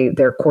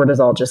 their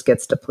cortisol just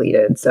gets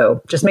depleted. So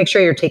just make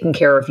sure you're taking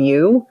care of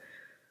you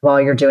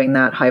while you're doing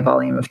that high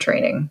volume of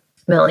training.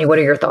 Melanie, what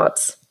are your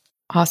thoughts?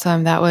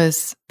 Awesome. That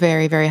was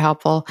very, very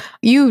helpful.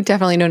 You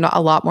definitely know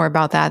a lot more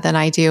about that than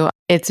I do.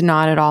 It's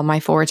not at all my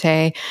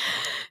forte,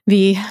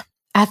 the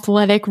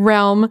athletic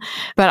realm,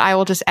 but I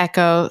will just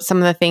echo some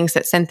of the things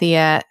that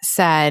Cynthia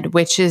said,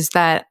 which is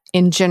that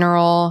in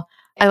general,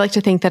 I like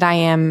to think that I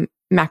am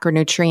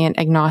macronutrient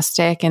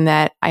agnostic and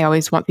that I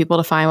always want people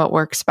to find what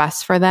works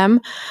best for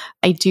them.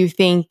 I do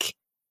think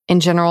in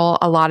general,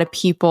 a lot of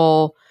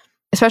people,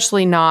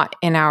 especially not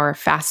in our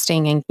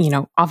fasting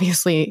and,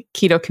 obviously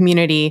keto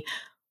community,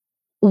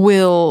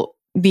 will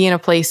be in a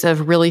place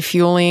of really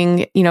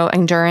fueling,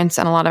 endurance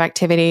and a lot of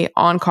activity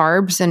on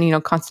carbs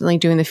and, constantly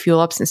doing the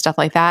fuel ups and stuff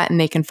like that. And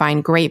they can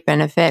find great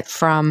benefit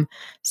from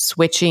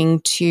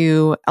switching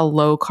to a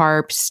low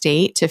carb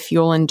state to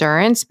fuel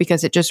endurance,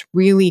 because it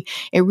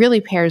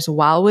really pairs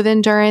well with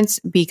endurance,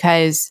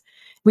 because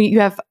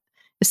you have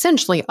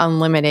essentially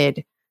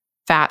unlimited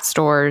fat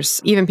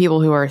stores. Even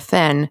people who are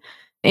thin,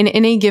 in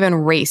any given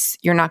race,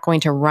 you're not going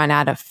to run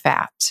out of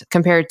fat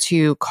compared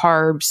to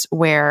carbs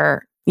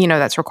where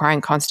that's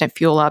requiring constant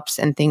fuel ups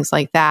and things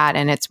like that.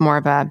 And it's more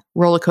of a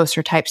roller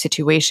coaster type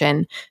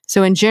situation.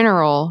 So in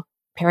general,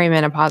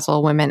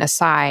 perimenopausal women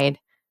aside,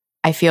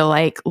 I feel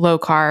like low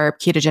carb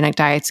ketogenic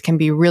diets can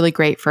be really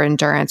great for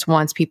endurance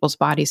once people's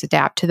bodies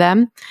adapt to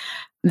them.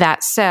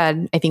 That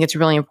said, I think it's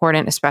really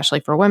important, especially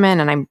for women.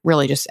 And I'm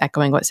really just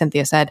echoing what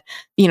Cynthia said,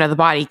 the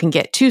body can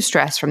get too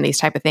stressed from these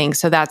type of things.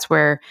 So that's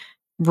where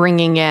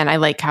bringing in, I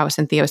like how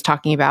Cynthia was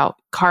talking about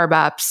carb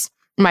ups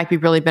might be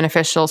really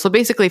beneficial. So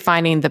basically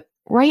finding the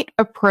right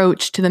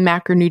approach to the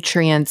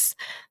macronutrients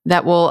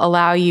that will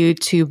allow you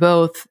to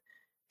both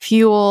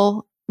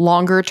fuel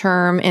longer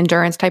term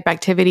endurance type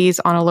activities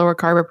on a lower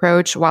carb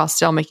approach while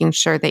still making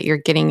sure that you're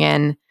getting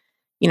in,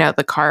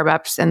 the carb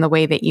ups and the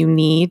way that you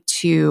need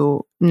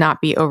to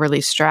not be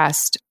overly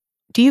stressed.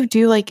 Do you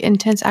do like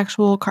intense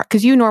actual carb?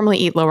 Because you normally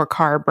eat lower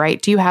carb,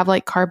 right? Do you have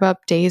like carb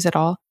up days at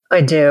all? I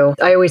do.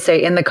 I always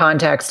say in the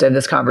context of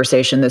this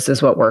conversation, this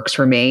is what works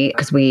for me,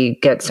 because we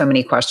get so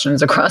many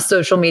questions across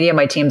social media.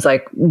 My team's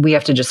like, we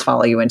have to just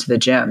follow you into the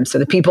gym so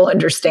that people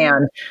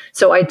understand.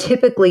 So I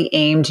typically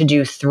aim to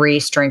do 3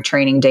 strength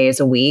training days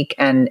a week,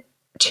 and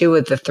 2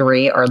 of the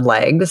 3 are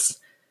legs.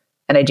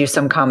 And I do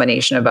some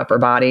combination of upper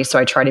body. So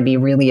I try to be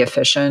really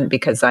efficient,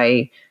 because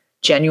I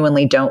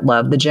genuinely don't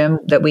love the gym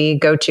that we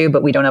go to,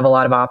 but we don't have a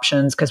lot of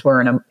options because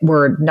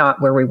we're not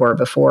where we were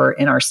before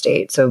in our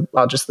state. So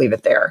I'll just leave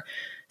it there.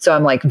 So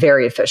I'm like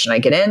very efficient. I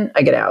get in,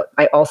 I get out.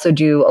 I also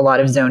do a lot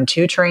of zone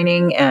 2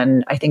 training.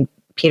 And I think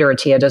Peter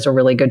Attia does a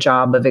really good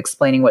job of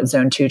explaining what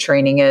zone 2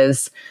 training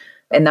is.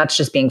 And that's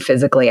just being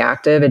physically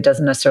active. It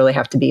doesn't necessarily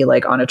have to be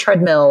like on a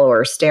treadmill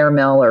or stair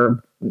mill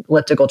or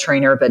elliptical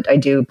trainer, but I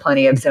do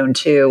plenty of zone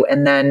 2.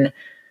 And then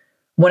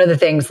one of the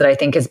things that I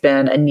think has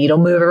been a needle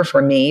mover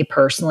for me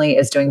personally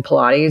is doing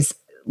Pilates,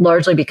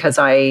 largely because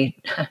I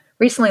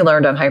recently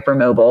learned I'm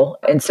hypermobile.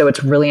 And so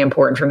it's really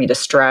important for me to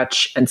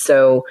stretch. And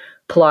so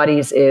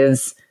Pilates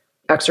is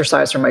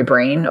exercise for my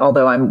brain.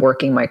 Although I'm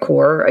working my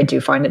core, I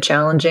do find it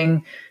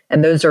challenging.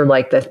 And those are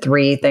like the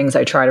 3 things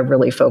I try to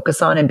really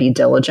focus on and be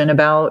diligent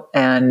about.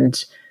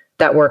 And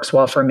that works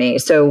well for me.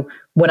 So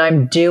when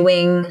I'm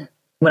doing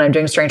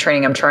strength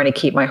training, I'm trying to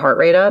keep my heart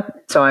rate up.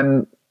 So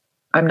I'm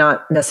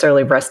not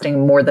necessarily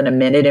resting more than a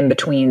minute in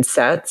between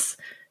sets.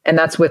 And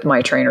that's with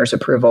my trainer's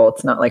approval.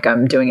 It's not like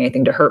I'm doing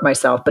anything to hurt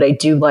myself, but I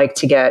do like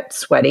to get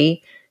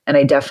sweaty. And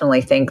I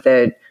definitely think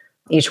that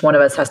each one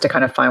of us has to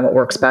kind of find what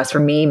works best. For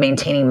me,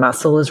 maintaining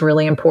muscle is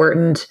really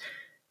important.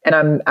 And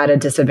I'm at a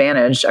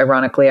disadvantage.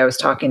 Ironically, I was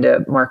talking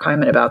to Mark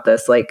Hyman about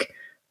this. Like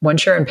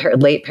once you're in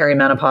late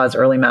perimenopause,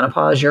 early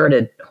menopause, you're at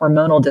a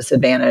hormonal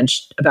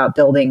disadvantage about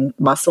building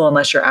muscle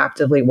unless you're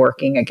actively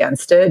working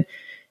against it.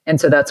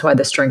 And so that's why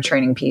the strength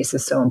training piece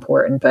is so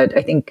important. But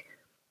I think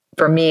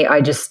for me,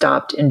 I just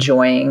stopped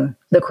enjoying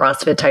the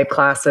CrossFit type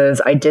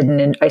classes.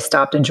 I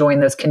stopped enjoying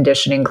those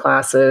conditioning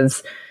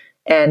classes.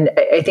 And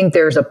I think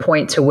there's a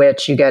point to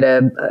which you get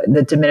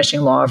the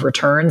diminishing law of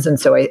returns. And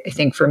so I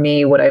think for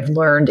me, what I've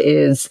learned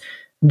is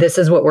this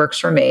is what works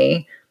for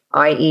me.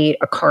 I eat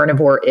a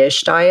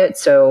carnivore-ish diet.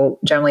 So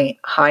generally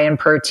high in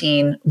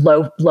protein,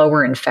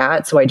 lower in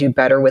fat. So I do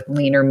better with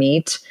leaner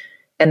meat.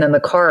 And then the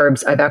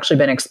carbs, I've actually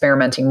been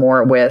experimenting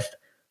more with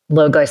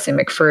low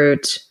glycemic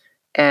fruit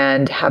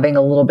and having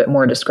a little bit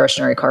more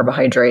discretionary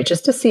carbohydrate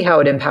just to see how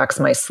it impacts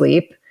my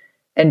sleep.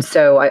 And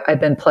so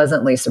I've been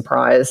pleasantly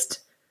surprised.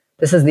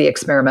 This is the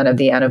experiment of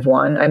the N of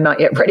 1. I'm not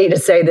yet ready to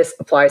say this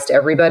applies to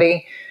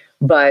everybody,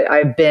 but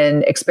I've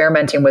been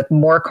experimenting with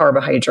more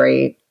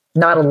carbohydrate,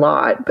 not a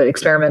lot, but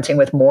experimenting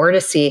with more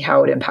to see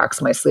how it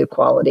impacts my sleep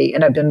quality.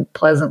 And I've been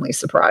pleasantly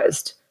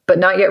surprised, but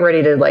not yet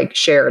ready to like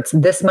share it's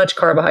this much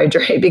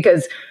carbohydrate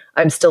because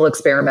I'm still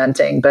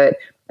experimenting. But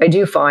I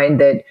do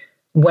find that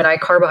when I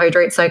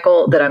carbohydrate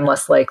cycle, that I'm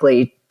less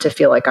likely to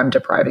feel like I'm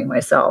depriving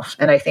myself.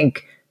 And I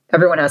think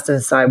everyone has to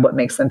decide what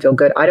makes them feel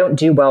good. I don't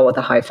do well with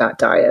a high fat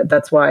diet.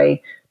 That's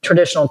why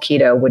traditional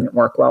keto wouldn't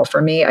work well for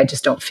me. I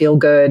just don't feel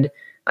good.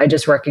 I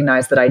just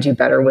recognize that I do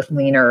better with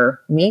leaner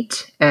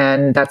meat.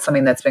 And that's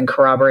something that's been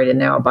corroborated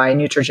now by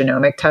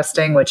nutrigenomic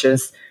testing, which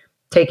is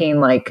taking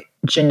like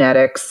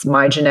genetics,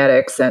 my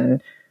genetics,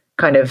 and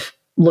kind of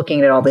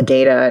looking at all the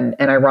data.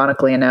 And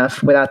ironically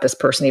enough, without this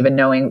person even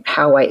knowing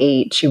how I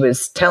ate, she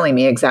was telling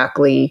me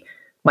exactly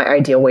my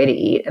ideal way to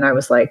eat. And I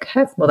was like,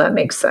 heck, well, that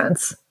makes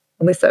sense.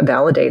 At least that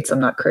validates I'm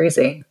not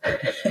crazy.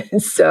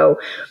 So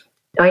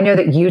I know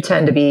that you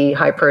tend to be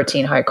high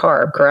protein, high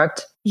carb,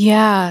 correct?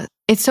 Yeah.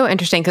 It's so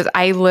interesting because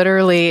I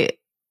literally,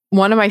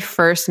 one of my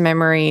first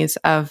memories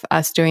of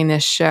us doing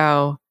this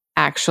show,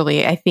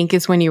 actually, I think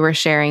is when you were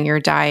sharing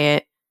your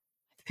diet.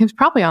 It was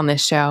probably on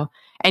this show.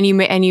 And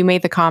you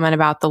made the comment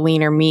about the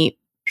leaner meat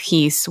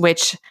piece,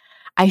 which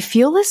I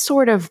feel is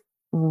sort of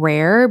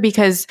rare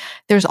because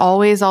there's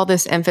always all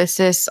this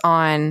emphasis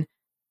on,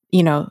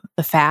 the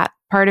fat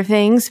part of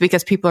things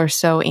because people are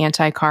so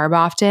anti-carb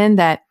often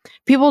that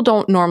people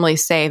don't normally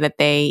say that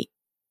they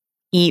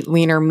eat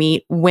leaner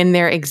meat when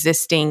they're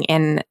existing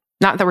in,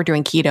 not that we're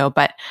doing keto,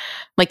 but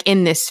like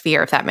in this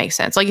sphere, if that makes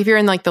sense. Like if you're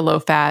in like the low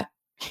fat,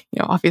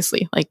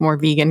 obviously like more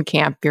vegan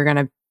camp,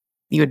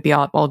 you would be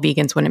all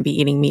vegans wouldn't be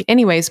eating meat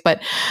anyways.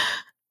 But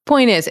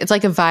point is, it's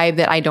like a vibe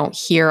that I don't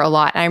hear a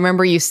lot. And I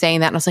remember you saying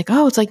that and I was like,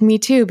 oh, it's like me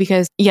too.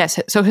 Because yes,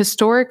 so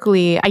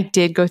historically I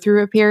did go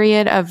through a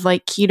period of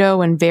like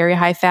keto and very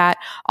high fat.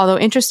 Although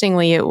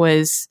interestingly, it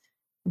was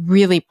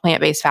really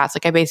plant-based fats.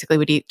 Like I basically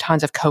would eat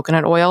tons of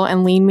coconut oil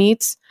and lean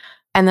meats.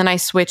 And then I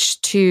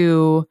switched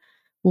to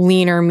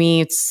leaner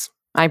meats.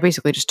 I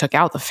basically just took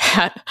out the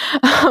fat.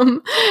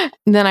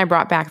 Then I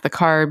brought back the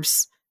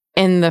carbs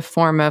in the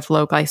form of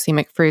low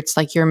glycemic fruits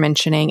like you're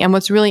mentioning. And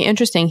what's really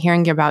interesting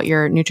hearing about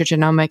your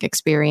nutrigenomic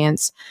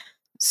experience.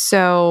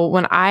 So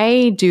when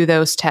I do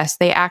those tests,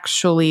 they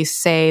actually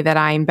say that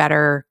I'm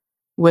better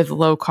with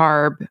low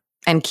carb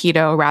and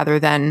keto rather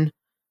than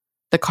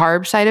the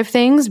carb side of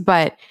things.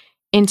 But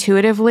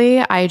intuitively,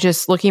 I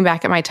just looking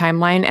back at my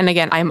timeline, and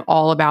again, I'm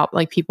all about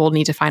like people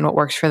need to find what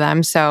works for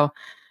them. So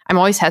I'm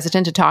always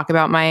hesitant to talk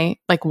about my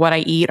like what I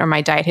eat or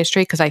my diet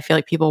history because I feel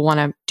like people want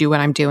to do what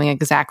I'm doing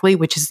exactly,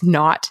 which is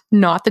not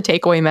the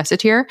takeaway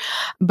message here.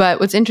 But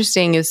what's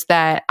interesting is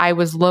that I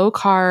was low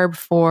carb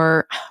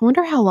for I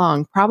wonder how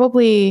long,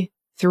 probably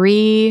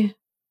 3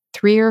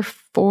 or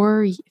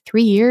 4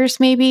 3 years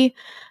maybe.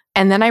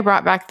 And then I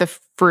brought back the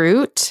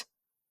fruit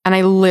And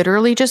I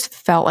literally just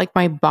felt like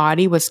my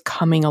body was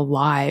coming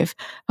alive.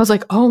 I was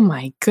like, oh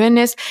my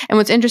goodness. And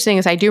what's interesting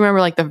is I do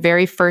remember like the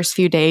very first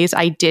few days,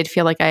 I did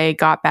feel like I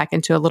got back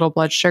into a little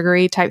blood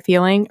sugary type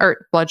feeling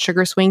or blood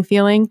sugar swing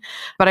feeling,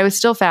 but I was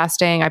still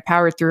fasting. I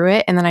powered through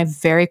it and then I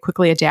very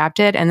quickly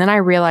adapted. And then I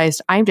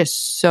realized I'm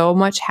just so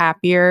much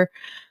happier,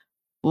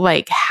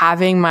 like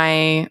having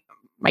my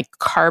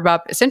carb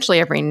up essentially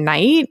every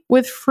night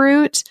with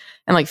fruit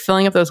and like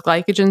filling up those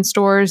glycogen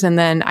stores. And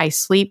then I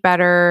sleep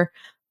better.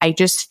 I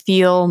just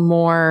feel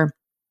more,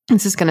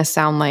 this is going to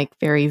sound like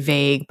very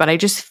vague, but I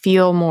just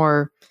feel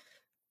more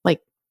like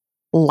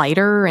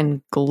lighter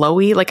and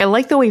glowy. Like I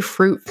like the way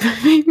fruit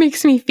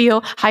makes me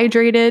feel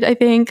hydrated, I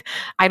think.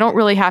 I don't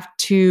really have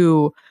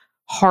to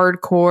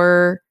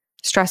hardcore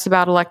stress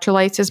about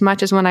electrolytes as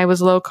much as when I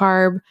was low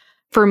carb.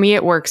 For me,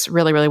 it works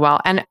really, really well.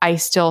 And I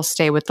still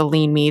stay with the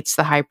lean meats,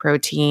 the high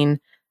protein.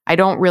 I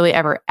don't really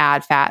ever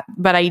add fat,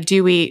 but I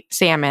do eat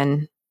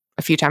salmon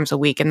a few times a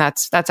week. And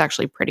that's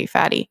actually pretty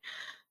fatty.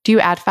 Do you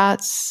add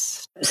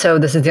fats? So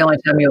this is the only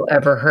time you'll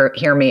ever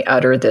hear me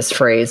utter this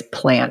phrase,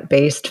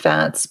 plant-based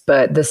fats.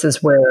 But this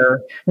is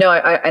where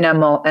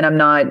I'm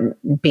not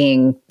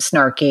being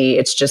snarky.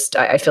 It's just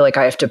I feel like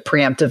I have to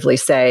preemptively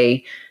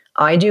say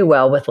I do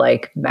well with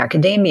like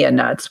macadamia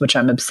nuts, which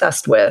I'm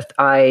obsessed with.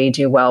 I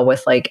do well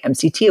with like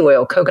MCT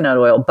oil, coconut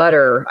oil,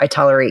 butter. I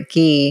tolerate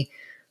ghee.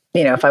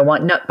 If I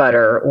want nut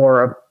butter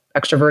or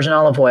extra virgin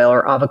olive oil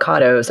or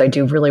avocados, I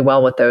do really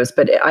well with those.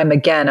 But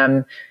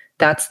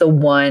that's the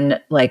one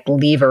like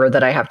lever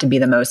that I have to be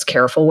the most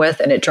careful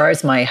with. And it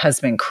drives my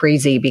husband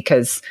crazy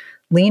because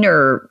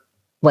leaner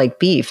like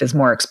beef is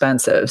more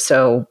expensive.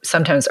 So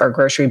sometimes our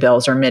grocery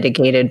bills are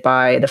mitigated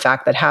by the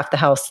fact that half the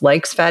house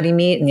likes fatty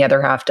meat and the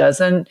other half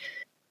doesn't.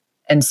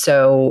 And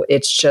so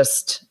it's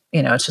just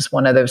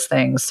one of those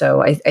things.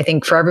 So I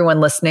think for everyone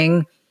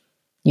listening,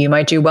 you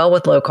might do well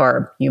with low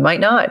carb. You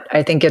might not.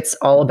 I think it's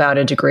all about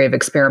a degree of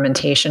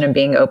experimentation and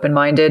being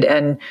open-minded.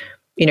 And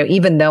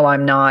even though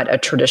I'm not a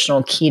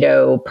traditional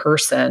keto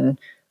person,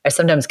 I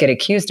sometimes get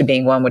accused of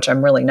being one, which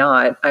I'm really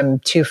not. I'm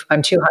too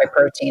high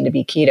protein to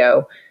be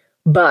keto.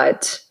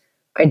 But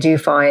I do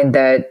find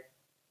that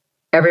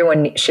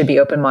everyone should be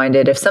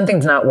open-minded. If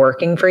something's not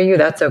working for you,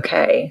 that's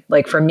okay.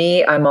 Like for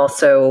me, I'm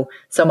also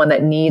someone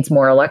that needs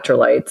more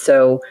electrolytes.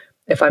 So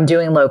if I'm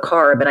doing low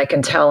carb and I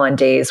can tell on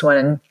days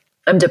when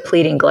I'm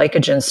depleting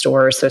glycogen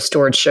stores, so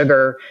stored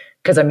sugar,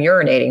 because I'm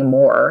urinating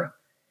more,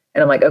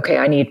 and I'm like, okay,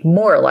 I need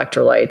more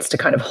electrolytes to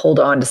kind of hold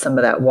on to some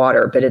of that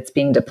water, but it's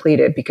being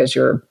depleted because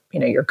you're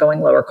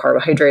going lower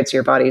carbohydrates.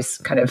 Your body's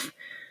kind of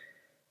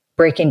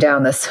breaking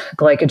down this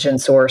glycogen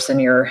source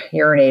and you're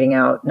urinating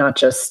out not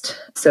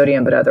just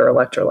sodium, but other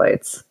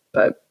electrolytes.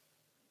 But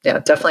yeah,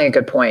 definitely a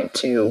good point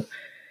to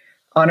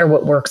honor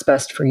what works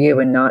best for you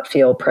and not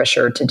feel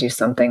pressured to do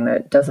something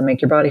that doesn't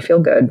make your body feel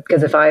good.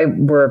 Because if I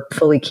were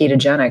fully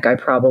ketogenic, I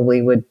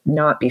probably would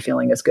not be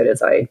feeling as good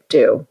as I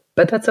do,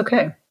 but that's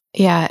okay.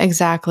 Yeah,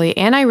 exactly.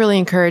 And I really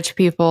encourage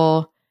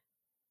people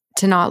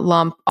to not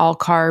lump all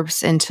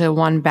carbs into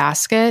one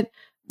basket.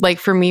 Like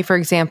for me, for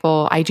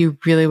example, I do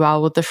really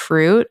well with the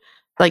fruit.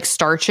 Like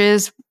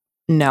starches,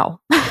 no.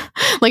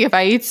 Like if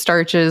I eat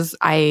starches,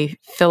 I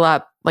fill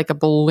up like a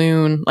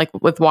balloon, like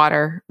with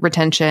water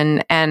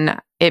retention, and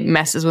it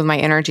messes with my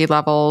energy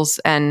levels.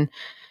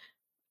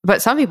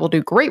 But some people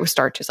do great with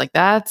starches. Like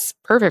that's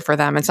perfect for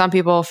them. And some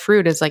people,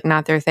 fruit is like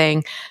not their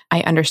thing.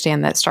 I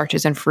understand that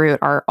starches and fruit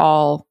are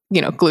all,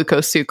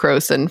 glucose,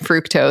 sucrose, and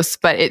fructose,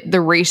 but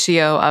the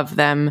ratio of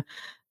them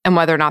and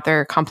whether or not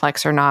they're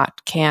complex or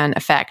not can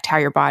affect how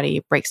your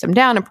body breaks them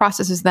down and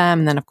processes them.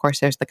 And then of course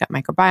there's the gut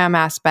microbiome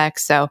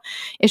aspect. So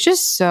it's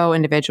just so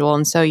individual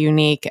and so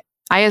unique.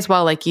 I as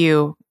well, like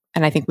you,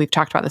 and I think we've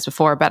talked about this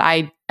before, but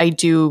I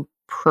do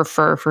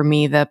prefer for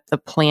me the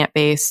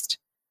plant-based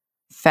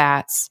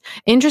fats.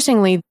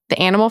 Interestingly, the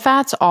animal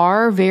fats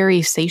are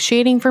very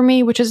satiating for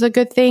me, which is a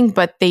good thing,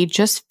 but they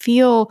just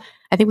feel,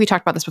 I think we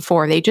talked about this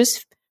before,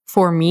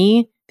 for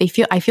me,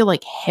 I feel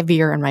like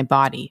heavier in my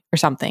body or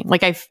something.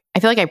 Like I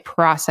feel like I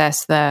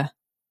process the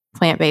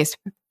plant-based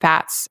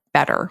fats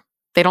better.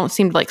 They don't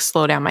seem to like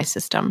slow down my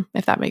system,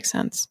 if that makes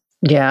sense.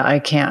 Yeah, I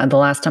can't. The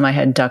last time I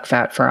had duck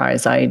fat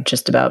fries, I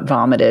just about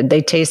vomited.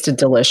 They tasted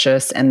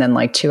delicious. And then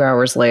like 2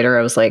 hours later,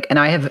 I was like,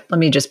 let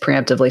me just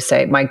preemptively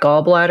say, my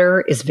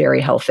gallbladder is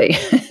very healthy.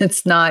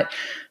 It's not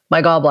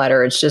my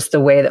gallbladder. It's just the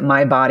way that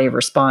my body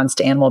responds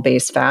to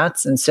animal-based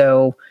fats. And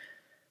so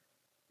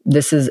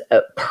this is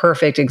a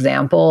perfect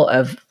example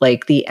of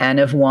like the N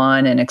of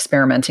one and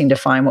experimenting to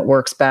find what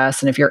works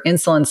best. And if you're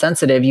insulin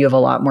sensitive, you have a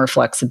lot more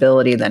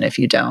flexibility than if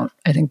you don't.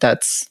 I think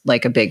that's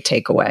like a big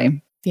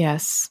takeaway.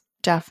 Yes.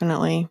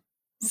 Definitely.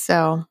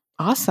 So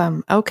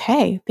awesome.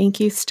 Okay.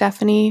 Thank you,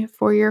 Stephanie,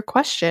 for your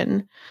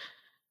question.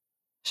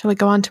 Shall we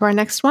go on to our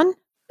next one?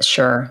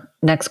 Sure.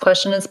 Next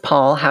question is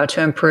Paul, how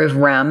to improve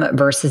REM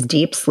versus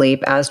deep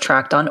sleep as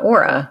tracked on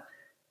Aura.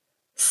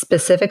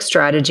 Specific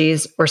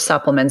strategies or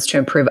supplements to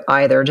improve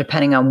either,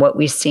 depending on what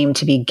we seem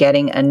to be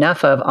getting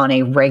enough of on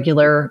a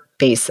regular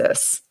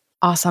basis.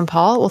 Awesome,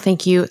 Paul. Well,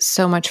 thank you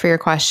so much for your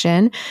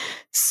question.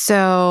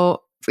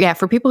 So Yeah,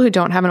 for people who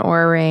don't have an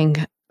Oura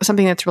Ring,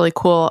 something that's really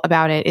cool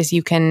about it is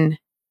you can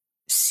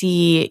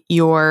see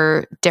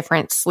your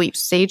different sleep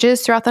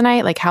stages throughout the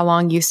night, like how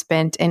long you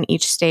spent in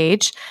each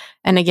stage.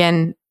 And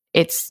again,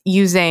 it's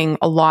using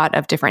a lot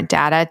of different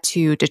data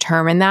to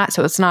determine that.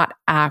 So it's not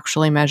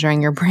actually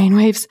measuring your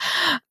brainwaves,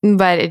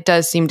 but it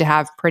does seem to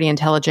have pretty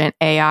intelligent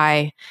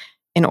AI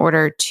in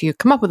order to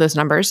come up with those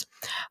numbers.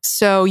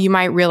 So you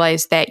might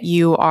realize that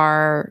you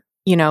are,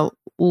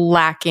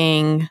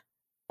 lacking,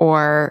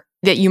 or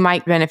that you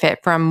might benefit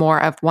from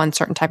more of one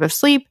certain type of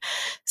sleep.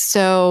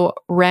 So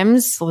REM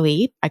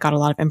sleep, I got a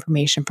lot of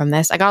information from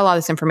this. I got a lot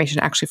of this information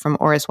actually from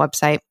Oura's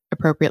website,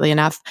 appropriately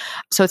enough.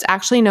 So it's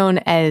actually known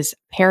as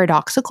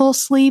paradoxical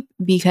sleep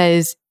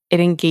because it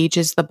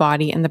engages the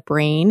body and the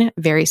brain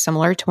very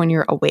similar to when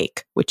you're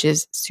awake, which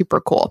is super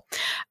cool.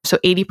 So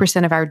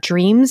 80% of our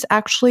dreams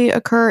actually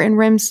occur in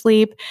REM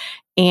sleep.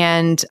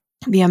 And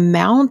the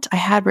amount, I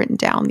had written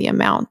down the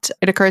amount,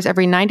 it occurs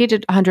every 90 to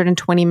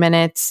 120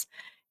 minutes.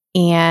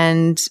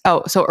 And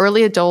so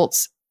early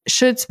adults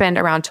should spend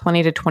around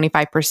 20 to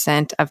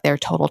 25% of their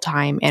total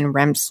time in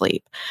REM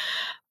sleep.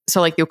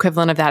 So like the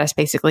equivalent of that is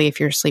basically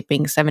if you're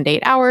sleeping 7 to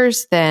 8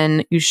 hours,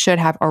 then you should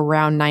have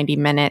around 90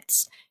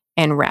 minutes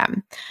in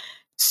REM.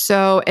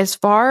 So as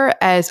far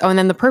as, and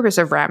then the purpose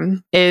of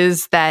REM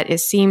is that it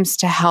seems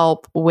to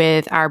help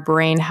with our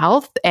brain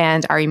health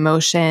and our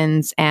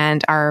emotions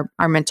and our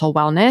mental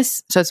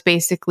wellness. So it's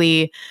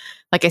basically,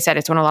 like I said,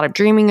 it's when a lot of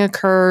dreaming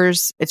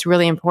occurs. It's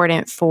really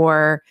important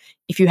for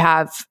if you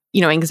have,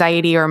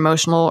 anxiety or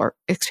emotional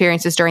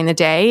experiences during the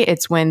day.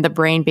 It's when the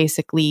brain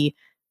basically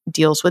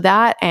deals with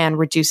that and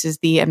reduces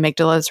the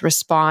amygdala's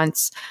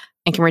response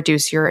and can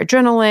reduce your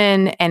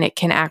adrenaline, and it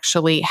can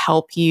actually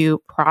help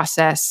you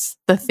process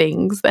the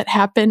things that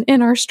happen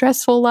in our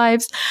stressful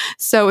lives.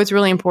 So it's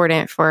really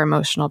important for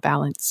emotional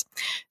balance.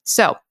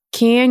 So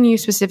can you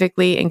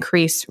specifically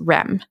increase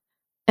REM?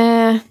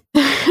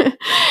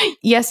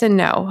 Yes and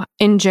no.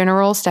 In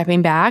general,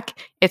 stepping back,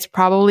 it's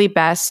probably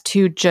best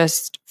to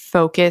just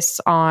focus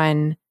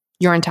on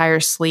your entire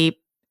sleep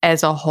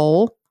as a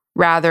whole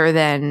rather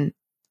than,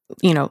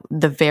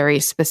 the very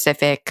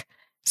specific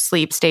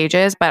sleep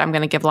stages. But I'm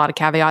going to give a lot of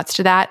caveats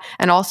to that.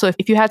 And also,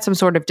 if you had some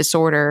sort of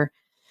disorder,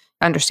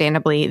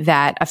 understandably,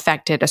 that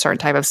affected a certain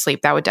type of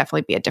sleep, that would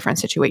definitely be a different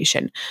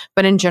situation.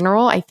 But in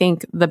general, I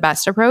think the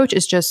best approach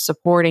is just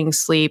supporting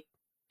sleep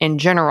in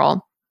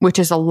general, which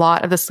is a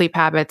lot of the sleep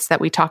habits that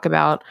we talk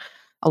about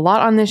a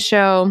lot on this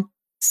show.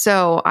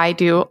 So I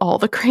do all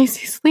the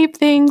crazy sleep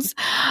things.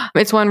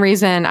 It's one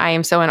reason I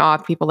am so in awe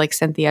of people like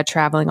Cynthia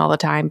traveling all the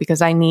time,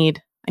 because I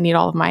need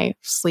all of my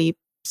sleep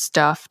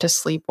stuff to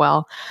sleep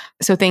well.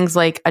 So things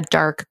like a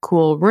dark,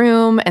 cool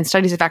room, and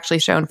studies have actually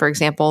shown, for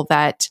example,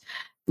 that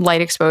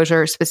light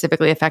exposure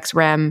specifically affects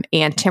REM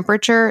and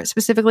temperature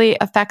specifically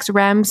affects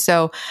REM.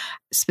 So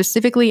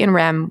specifically in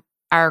REM,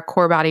 our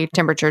core body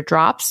temperature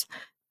drops.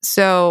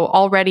 So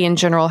already in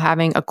general,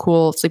 having a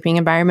cool sleeping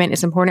environment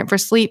is important for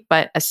sleep,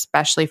 but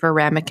especially for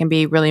REM, it can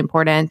be really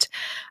important.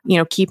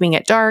 Keeping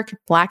it dark,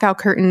 blackout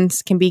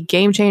curtains can be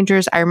game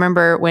changers. I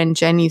remember when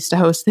Jen used to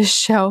host this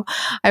show,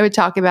 I would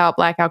talk about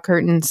blackout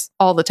curtains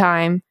all the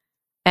time.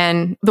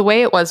 And the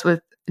way it was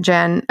with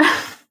Jen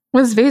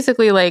was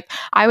basically like,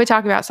 I would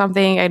talk about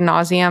something ad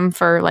nauseum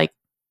for like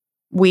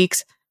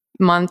weeks,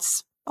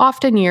 months,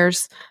 often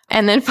years.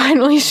 And then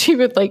finally she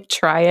would like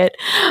try it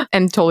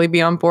and totally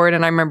be on board.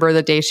 And I remember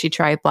the day she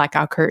tried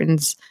blackout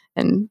curtains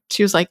and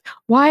she was like,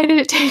 why did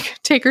it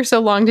take her so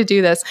long to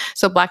do this?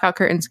 So blackout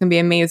curtains can be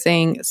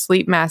amazing.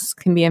 Sleep masks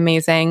can be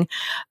amazing.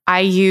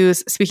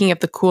 Speaking of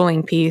the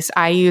cooling piece,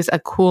 I use a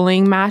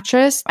cooling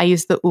mattress. I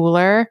use the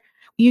Uller.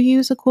 You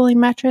use a cooling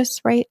mattress,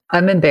 right?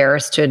 I'm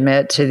embarrassed to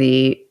admit to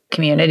the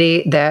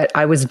community that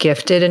I was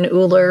gifted an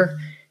Uller,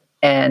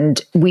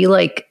 and we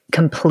like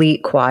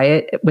complete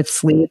quiet with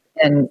sleep,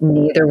 and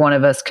neither one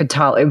of us could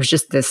tolerate. It was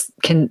just this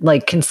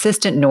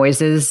consistent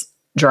noises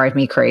drive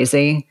me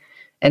crazy.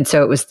 And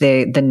so it was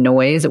the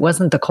noise. It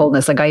wasn't the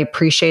coldness. Like I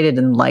appreciated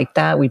and liked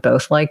that. We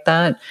both liked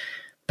that,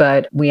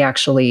 but we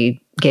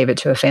actually gave it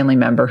to a family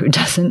member who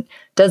doesn't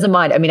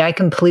mind. I mean, I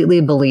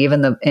completely believe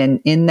in them,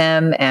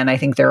 and I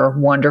think they're a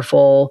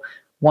wonderful,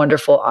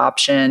 wonderful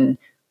option,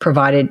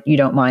 provided you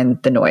don't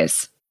mind the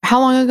noise. How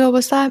long ago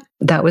was that?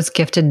 That was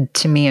gifted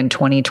to me in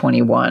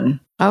 2021.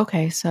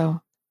 Okay,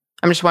 so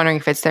I'm just wondering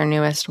if it's their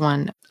newest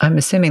one. I'm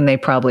assuming they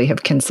probably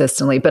have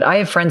consistently, but I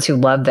have friends who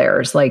love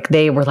theirs. Like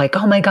they were like,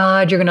 oh my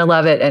God, you're going to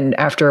love it. And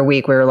after a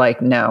week, we were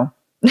like, no,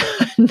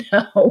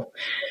 no.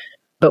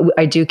 But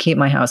I do keep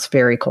my house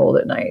very cold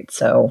at night.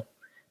 So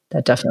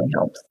that definitely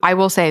helps. I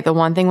will say the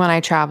one thing when I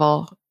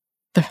travel,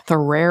 the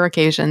rare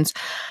occasions,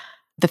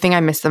 the thing I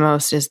miss the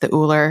most is the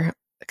Uller,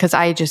 because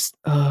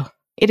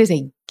it is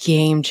a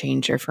game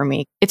changer for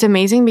me. It's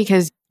amazing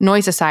because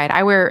noise aside,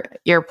 I wear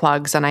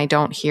earplugs and I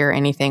don't hear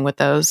anything with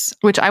those,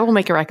 which I will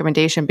make a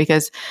recommendation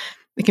because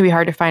it can be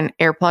hard to find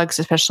earplugs,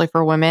 especially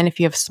for women if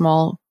you have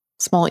small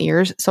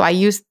ears. So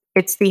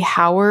it's the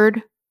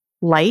Howard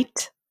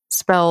Light,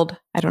 spelled,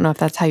 I don't know if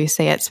that's how you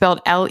say it,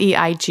 spelled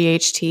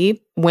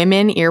Leight,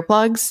 women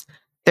earplugs.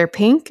 They're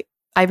pink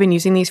I've been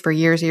using these for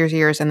years,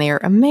 and they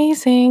are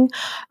amazing.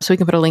 So we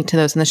can put a link to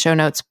those in the show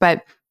notes.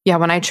 But yeah,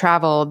 when I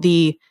travel,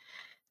 the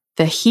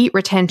heat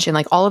retention,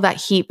 like all of that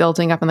heat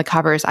building up in the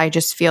covers, I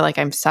just feel like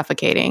I'm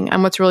suffocating.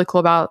 And what's really cool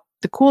about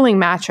the cooling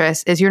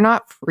mattress is you're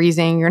not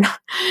freezing. You're not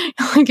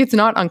like, it's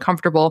not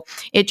uncomfortable.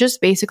 It just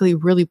basically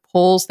really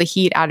pulls the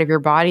heat out of your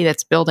body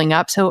that's building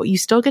up. So you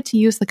still get to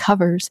use the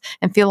covers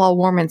and feel all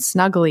warm and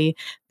snuggly,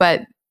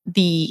 but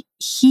the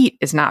heat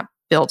is not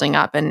building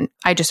up. And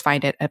I just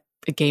find it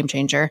a game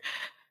changer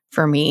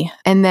for me.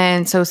 And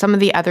then, so some of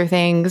the other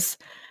things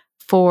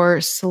for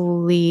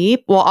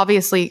sleep, well,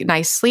 obviously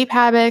nice sleep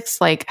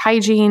habits like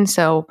hygiene.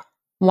 So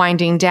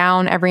winding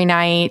down every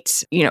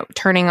night,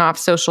 turning off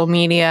social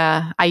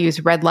media. I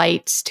use red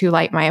lights to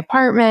light my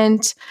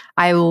apartment.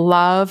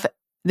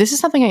 This is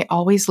something I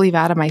always leave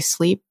out of my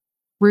sleep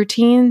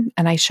routine,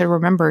 and I should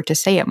remember to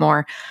say it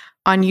more.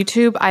 On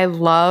YouTube, I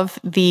love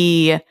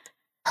the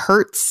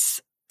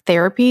Hertz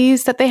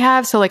therapies that they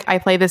have. So like I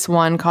play this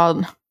one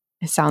called,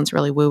 it sounds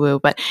really woo-woo,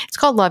 but it's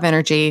called Love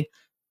Energy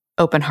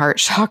Open Heart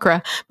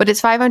Chakra, but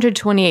it's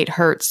 528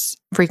 Hertz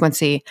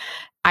frequency.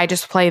 I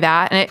just play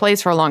that and it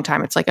plays for a long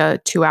time. It's like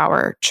a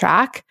 2-hour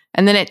track.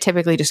 And then it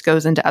typically just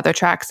goes into other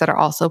tracks that are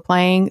also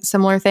playing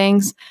similar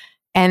things.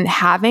 And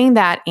having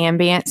that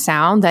ambient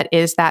sound that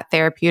is that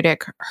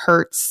therapeutic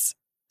Hertz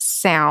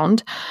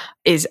sound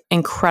is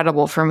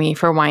incredible for me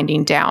for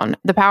winding down.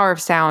 The power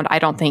of sound, I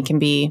don't think, can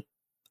be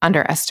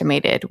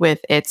underestimated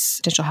with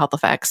its potential health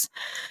effects.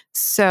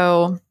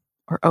 Or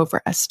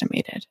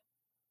overestimated.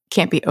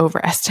 Can't be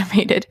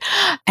overestimated.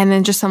 And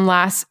then just some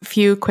last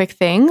few quick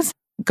things.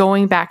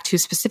 Going back to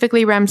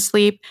specifically REM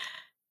sleep,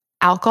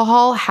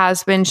 alcohol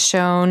has been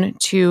shown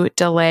to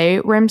delay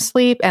REM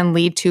sleep and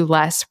lead to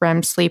less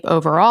REM sleep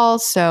overall.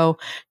 So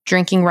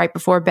drinking right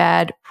before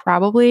bed,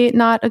 probably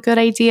not a good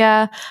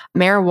idea.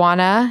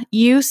 Marijuana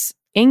use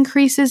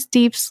increases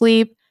deep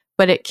sleep,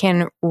 but it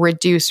can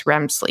reduce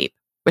REM sleep,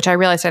 which I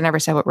realized I never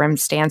said what REM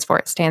stands for.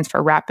 It stands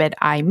for rapid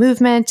eye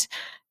movement,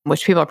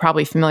 which people are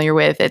probably familiar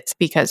with. It's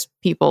because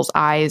people's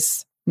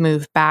eyes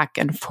move back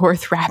and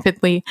forth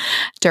rapidly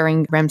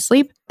during REM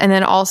sleep. And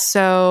then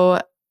also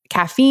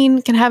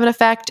caffeine can have an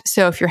effect.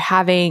 So if you're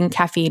having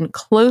caffeine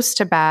close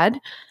to bed,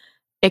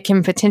 it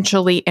can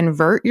potentially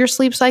invert your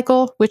sleep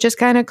cycle, which is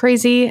kind of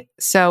crazy.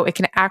 So it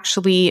can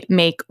actually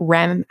make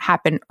REM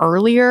happen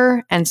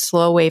earlier and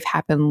slow wave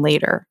happen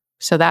later.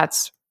 So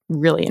that's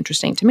really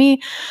interesting to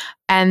me.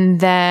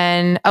 And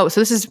then, so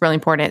this is really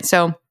important.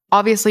 So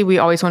obviously, we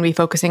always want to be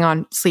focusing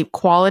on sleep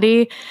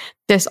quality.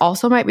 This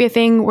also might be a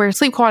thing where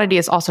sleep quantity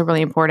is also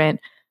really important.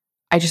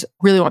 I just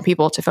really want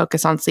people to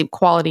focus on sleep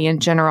quality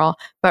in general.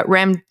 But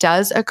REM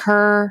does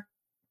occur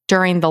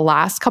during the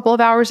last couple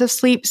of hours of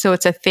sleep. So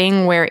it's a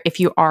thing where if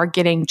you are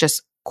getting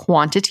just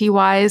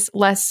quantity-wise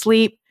less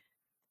sleep,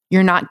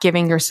 you're not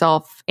giving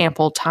yourself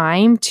ample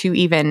time to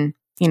even,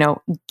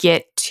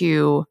 get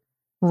to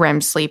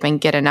REM sleep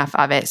and get enough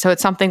of it. So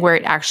it's something where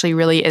it actually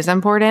really is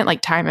important,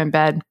 like time in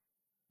bed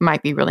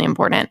might be really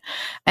important.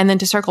 And then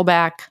to circle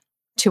back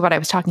to what I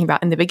was talking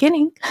about in the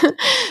beginning,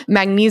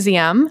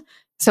 magnesium.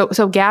 So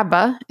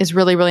GABA is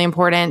really, really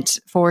important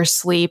for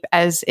sleep,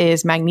 as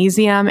is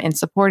magnesium in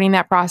supporting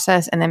that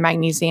process. And then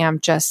magnesium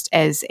just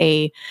as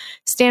a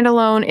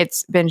standalone,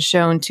 it's been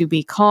shown to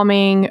be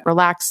calming,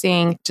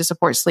 relaxing, to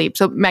support sleep.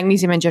 So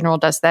magnesium in general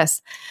does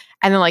this.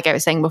 And then like I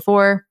was saying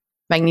before,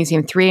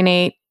 magnesium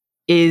threonate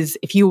is,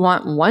 if you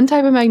want one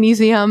type of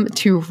magnesium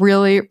to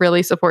really,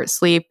 really support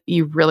sleep,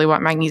 you really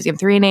want magnesium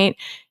threonate.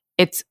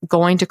 It's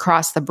going to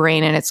cross the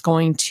brain and it's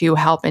going to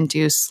help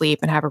induce sleep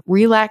and have a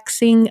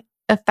relaxing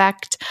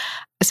effect,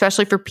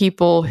 especially for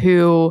people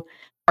who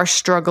are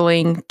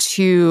struggling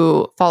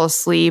to fall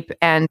asleep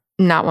and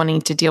not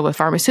wanting to deal with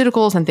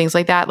pharmaceuticals and things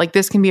like that. Like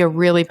this can be a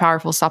really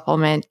powerful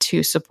supplement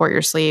to support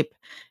your sleep.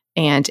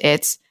 And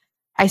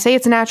I say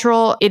it's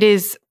natural. It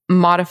is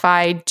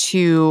modified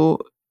to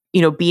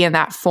be in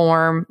that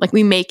form. Like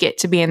we make it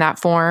to be in that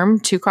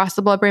form to cross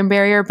the blood-brain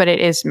barrier, but it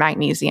is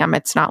magnesium.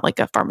 It's not like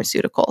a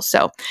pharmaceutical.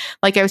 So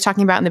like I was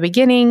talking about in the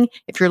beginning,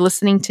 if you're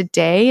listening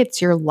today, it's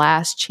your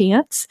last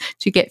chance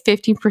to get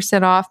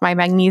 15% off my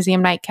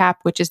magnesium nightcap,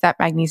 which is that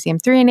magnesium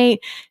threonate.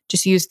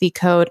 Just use the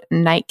code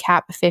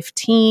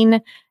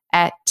nightcap15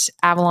 at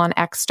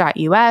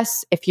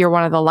avalonx.us. If you're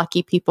one of the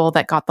lucky people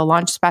that got the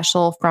launch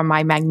special from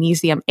my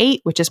Magnesium 8,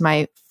 which is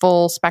my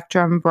full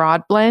spectrum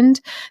broad blend,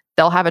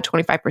 they'll have a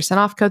 25%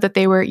 off code that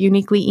they were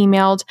uniquely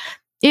emailed.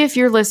 If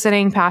you're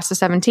listening past the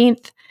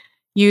 17th,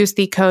 use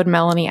the code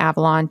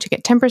MelanieAvalon to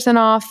get 10%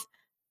 off.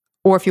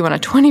 Or if you want a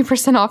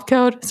 20% off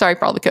code, sorry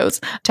for all the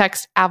codes,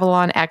 text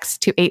AvalonX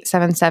to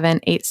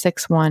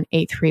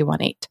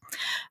 877-861-8318.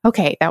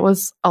 Okay, that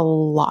was a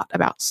lot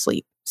about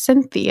sleep.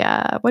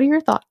 Cynthia, what are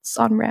your thoughts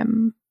on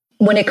REM?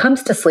 When it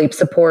comes to sleep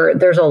support,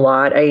 there's a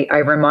lot. I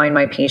remind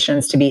my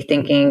patients to be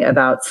thinking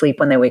about sleep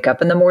when they wake up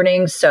in the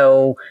morning.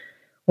 So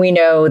we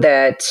know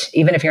that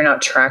even if you're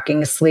not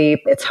tracking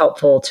sleep, it's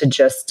helpful to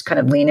just kind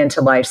of lean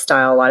into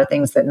lifestyle. A lot of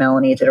things that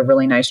Melanie did a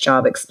really nice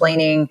job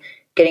explaining,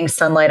 getting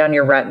sunlight on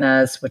your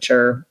retinas, which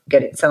are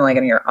getting sunlight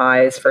on your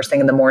eyes first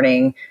thing in the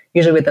morning,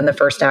 usually within the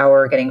first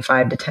hour, getting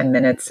 5 to 10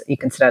 minutes, you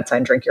can sit outside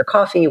and drink your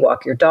coffee,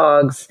 walk your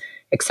dogs,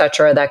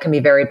 etc. That can be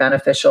very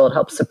beneficial. It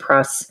helps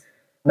suppress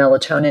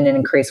melatonin and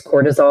increase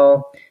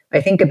cortisol. I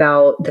think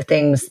about the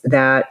things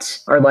that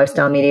are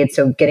lifestyle mediated.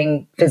 So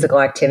getting physical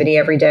activity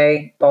every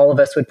day, all of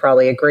us would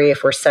probably agree.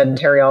 If we're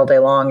sedentary all day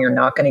long, you're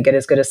not going to get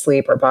as good a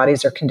sleep. Our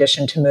bodies are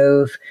conditioned to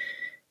move.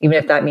 Even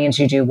if that means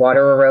you do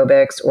water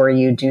aerobics or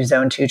you do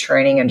zone 2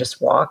 training and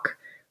just walk,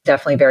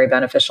 definitely very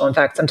beneficial. In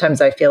fact,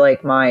 sometimes I feel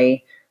like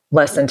my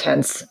less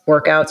intense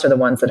workouts are the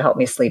ones that help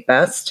me sleep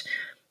best.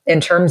 In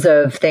terms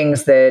of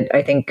things that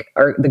I think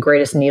are the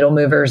greatest needle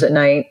movers at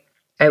night,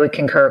 I would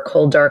concur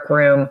cold, dark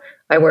room.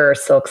 I wear a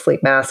silk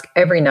sleep mask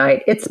every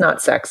night. It's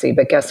not sexy,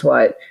 but guess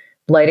what?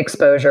 Light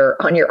exposure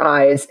on your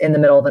eyes in the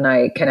middle of the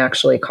night can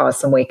actually cause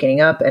some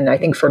waking up. And I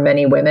think for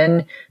many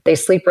women, they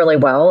sleep really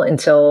well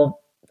until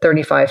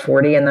 35,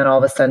 40, and then all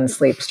of a sudden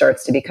sleep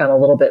starts to become a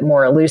little bit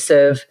more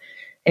elusive.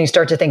 And you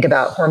start to think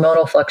about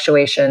hormonal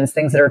fluctuations,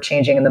 things that are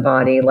changing in the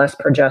body, less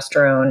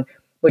progesterone,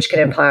 which can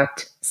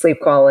impact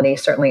sleep quality,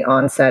 certainly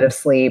onset of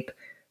sleep,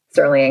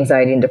 certainly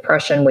anxiety and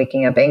depression,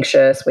 waking up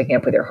anxious, waking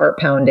up with your heart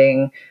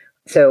pounding.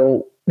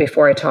 So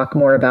before I talk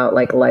more about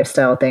like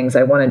lifestyle things,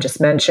 I want to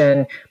just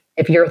mention,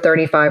 if you're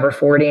 35 or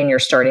 40 and you're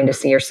starting to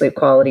see your sleep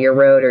quality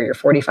erode, or you're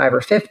 45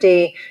 or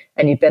 50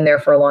 and you've been there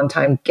for a long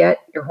time, get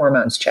your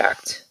hormones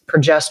checked.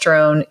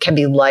 Progesterone can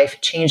be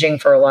life-changing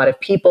for a lot of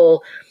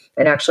people.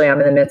 And actually, I'm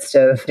in the midst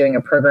of doing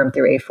a program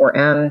through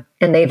A4M,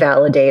 and they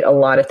validate a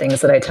lot of things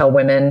that I tell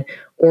women.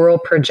 Oral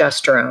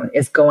progesterone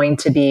is going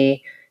to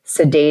be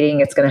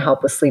sedating. It's going to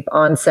help with sleep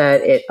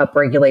onset. It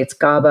upregulates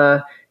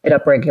GABA. It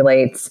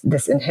upregulates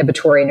this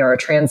inhibitory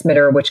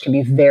neurotransmitter, which can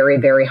be very,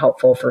 very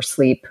helpful for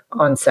sleep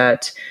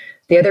onset.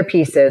 The other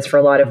piece is for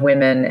a lot of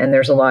women, and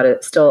there's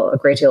still a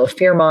great deal of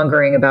fear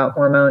mongering about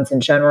hormones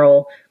in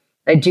general.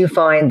 I do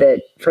find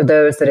that for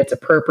those that it's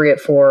appropriate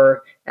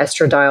for,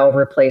 estradiol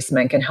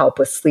replacement can help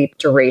with sleep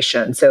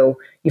duration. So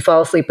you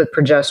fall asleep with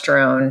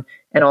progesterone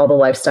and all the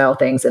lifestyle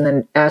things, and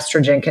then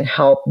estrogen can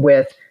help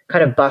with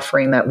kind of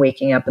buffering that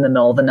waking up in the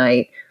middle of the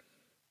night.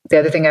 The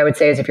other thing I would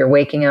say is if you're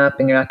waking up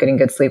and you're not getting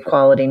good sleep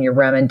quality and your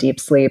REM and deep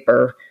sleep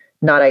are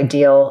not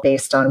ideal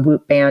based on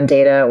Whoop band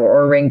data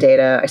or Ring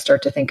data, I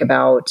start to think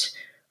about,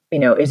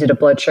 is it a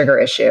blood sugar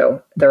issue?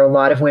 There are a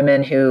lot of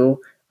women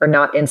who are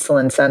not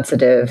insulin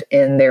sensitive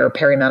in their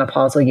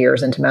perimenopausal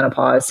years into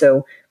menopause.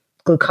 So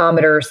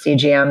glucometers,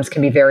 CGMs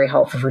can be very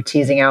helpful for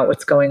teasing out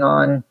what's going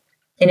on,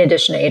 in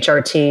addition to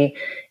HRT.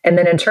 And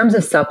then in terms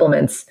of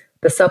supplements,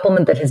 the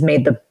supplement that has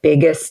made the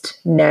biggest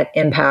net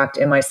impact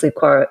in my sleep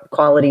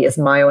quality is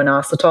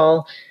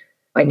myo-inositol.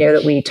 I know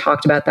that we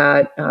talked about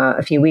that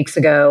a few weeks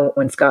ago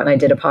when Scott and I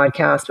did a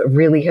podcast, but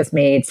really has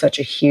made such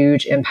a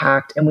huge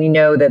impact. And we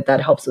know that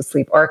that helps with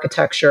sleep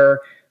architecture,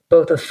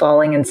 both with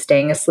falling and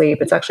staying asleep.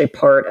 It's actually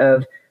part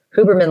of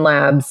Huberman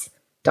Labs,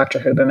 Dr.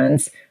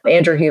 Huberman's,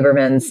 Andrew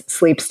Huberman's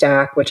sleep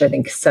stack, which I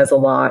think says a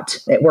lot.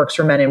 It works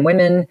for men and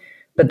women,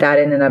 but that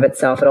in and of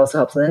itself, it also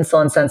helps with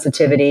insulin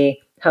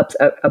sensitivity, helps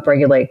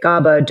upregulate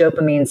GABA,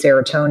 dopamine,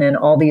 serotonin,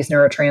 all these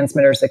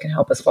neurotransmitters that can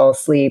help us fall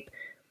asleep.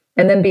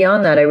 And then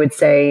beyond that, I would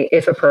say,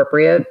 if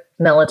appropriate,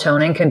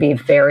 melatonin can be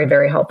very,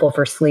 very helpful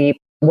for sleep.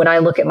 When I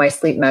look at my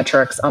sleep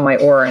metrics on my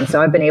Oura, and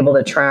so I've been able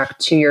to track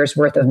 2 years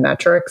worth of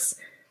metrics,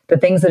 the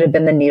things that have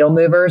been the needle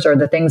movers are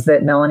the things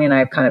that Melanie and I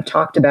have kind of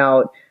talked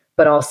about,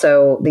 but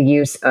also the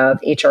use of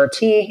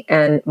HRT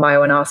and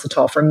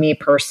myo-inositol. For me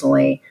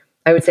personally,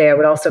 I would say I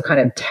would also kind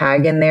of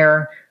tag in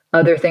there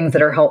other things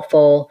that are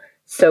helpful.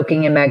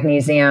 Soaking in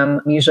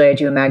magnesium. Usually I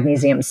do a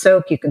magnesium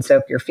soak. You can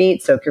soak your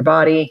feet, soak your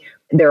body.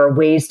 There are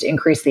ways to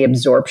increase the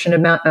absorption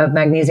of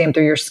magnesium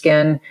through your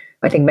skin.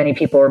 I think many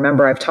people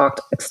remember I've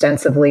talked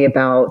extensively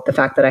about the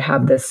fact that I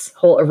have this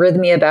whole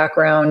arrhythmia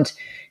background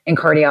in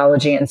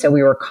cardiology. And so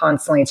we were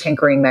constantly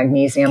tinkering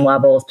magnesium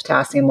levels,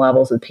 potassium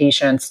levels with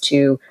patients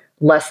to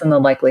lessen the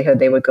likelihood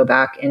they would go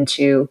back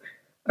into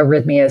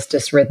arrhythmias,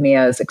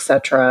 dysrhythmias, et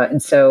cetera.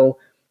 And so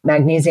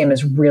magnesium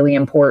is really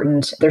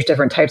important. There's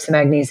different types of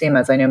magnesium,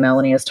 as I know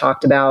Melanie has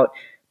talked about,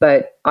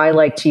 but I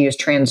like to use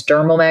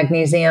transdermal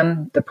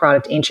magnesium. The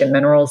product Ancient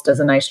Minerals does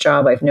a nice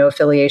job. I have no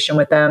affiliation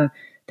with them.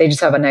 They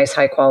just have a nice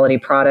high quality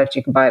product.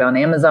 You can buy it on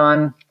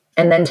Amazon.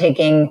 And then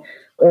taking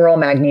oral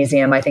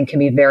magnesium, I think can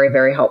be very,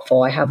 very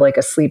helpful. I have like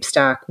a sleep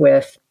stack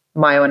with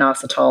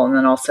myo-inositol and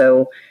then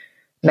also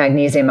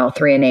magnesium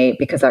L-threonate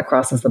because that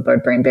crosses the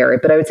blood-brain barrier.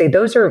 But I would say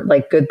those are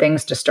like good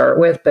things to start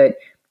with. But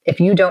if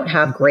you don't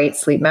have great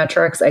sleep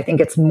metrics, I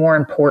think it's more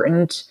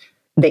important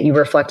that you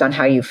reflect on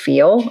how you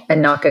feel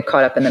and not get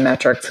caught up in the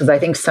metrics. Because I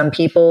think some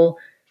people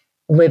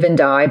live and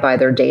die by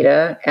their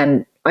data.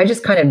 And I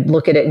just kind of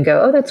look at it and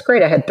go, oh, that's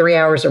great. I had 3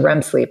 hours of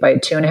REM sleep. I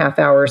had 2.5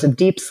 hours of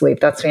deep sleep.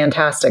 That's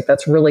fantastic.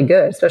 That's really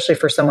good, especially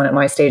for someone at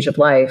my stage of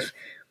life.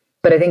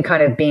 But I think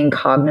kind of being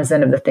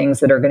cognizant of the things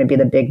that are going to be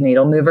the big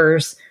needle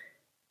movers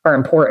are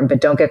important,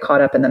 but don't get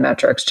caught up in the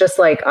metrics. Just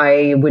like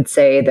I would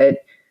say that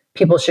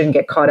people shouldn't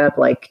get caught up,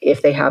 like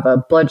if they have a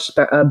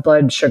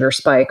blood sugar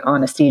spike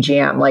on a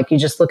CGM, like you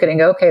just look at it and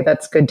go, okay,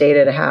 that's good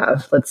data to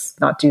have. Let's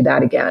not do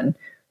that again.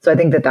 So I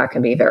think that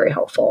can be very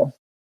helpful.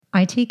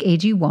 I take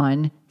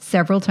AG1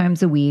 several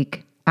times a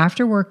week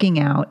after working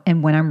out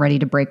and when I'm ready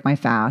to break my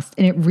fast,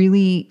 and it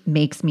really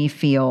makes me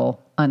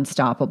feel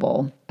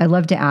unstoppable. I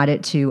love to add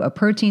it to a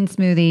protein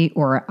smoothie,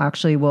 or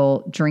actually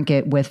will drink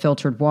it with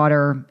filtered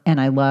water, and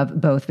I love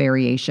both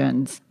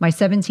variations. My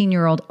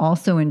 17-year-old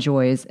also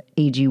enjoys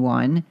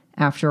AG1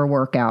 after a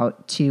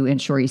workout to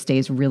ensure he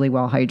stays really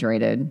well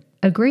hydrated.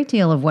 A great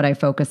deal of what I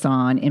focus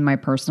on in my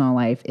personal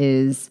life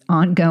is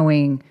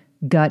ongoing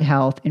gut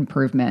health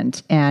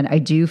improvement. And I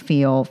do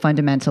feel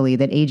fundamentally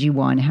that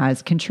AG1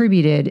 has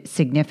contributed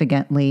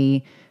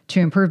significantly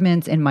to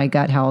improvements in my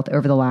gut health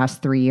over the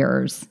last 3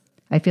 years.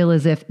 I feel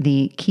as if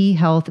the key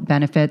health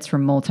benefits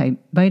from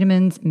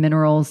multivitamins,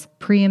 minerals,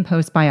 pre- and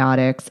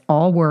postbiotics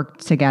all work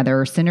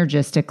together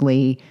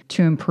synergistically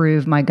to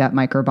improve my gut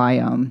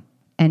microbiome.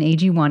 And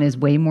AG1 is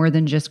way more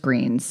than just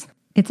greens.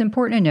 It's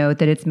important to note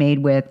that it's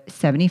made with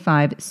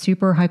 75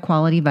 super high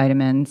quality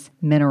vitamins,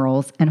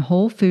 minerals, and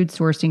whole food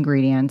sourced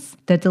ingredients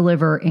that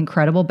deliver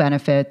incredible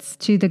benefits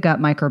to the gut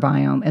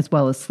microbiome, as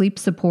well as sleep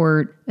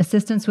support,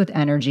 assistance with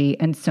energy,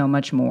 and so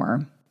much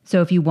more.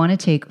 So if you want to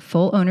take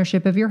full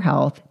ownership of your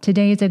health,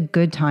 today is a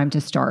good time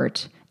to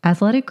start.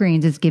 Athletic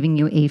Greens is giving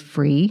you a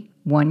free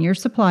 1-year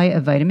supply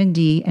of vitamin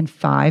D and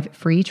 5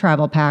 free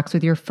travel packs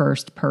with your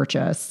first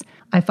purchase.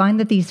 I find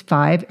that these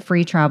 5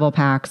 free travel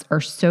packs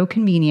are so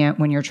convenient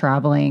when you're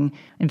traveling.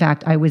 In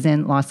fact, I was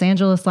in Los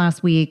Angeles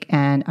last week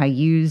and I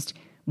used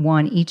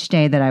one each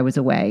day that I was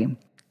away.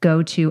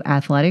 Go to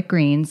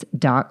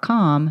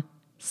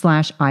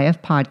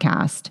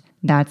athleticgreens.com/IFpodcast.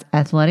 That's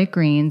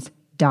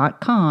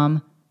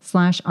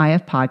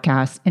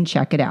athleticgreens.com/IFpodcast and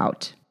check it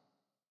out.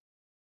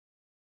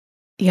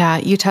 Yeah,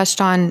 you touched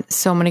on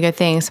so many good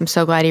things. I'm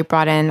so glad you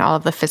brought in all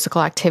of the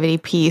physical activity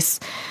piece.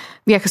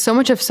 Yeah, because so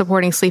much of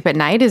supporting sleep at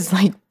night is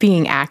like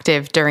being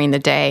active during the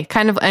day,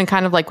 kind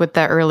of like with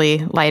the early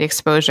light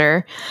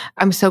exposure.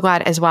 I'm so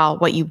glad as well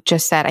what you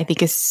just said, I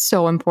think is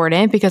so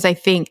important, because I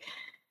think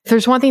if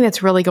there's one thing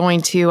that's really going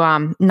to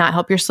not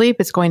help your sleep,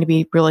 it's going to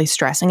be really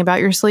stressing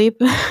about your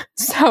sleep.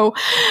 So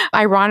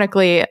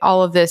ironically,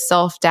 all of this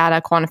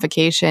self-data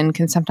quantification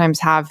can sometimes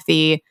have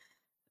the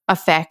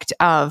effect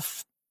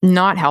of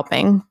not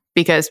helping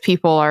because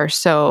people are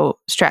so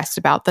stressed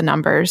about the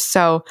numbers.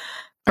 So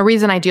a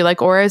reason I do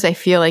like Aura is I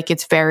feel like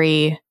it's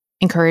very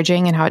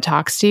encouraging in how it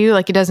talks to you.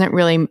 Like it doesn't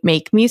really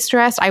make me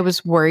stressed. I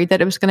was worried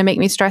that it was going to make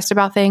me stressed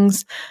about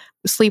things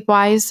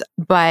sleep-wise,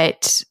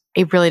 but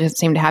it really doesn't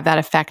seem to have that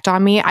effect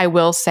on me. I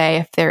will say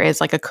if there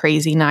is like a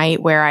crazy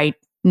night where I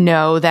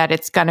know that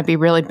it's going to be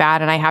really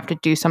bad and I have to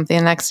do something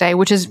the next day,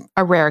 which is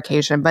a rare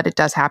occasion, but it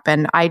does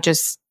happen, I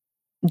just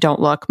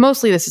don't look.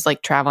 Mostly this is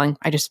like traveling.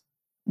 I just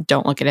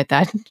don't look at it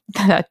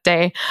that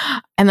day.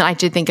 And then I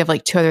did think of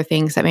like 2 other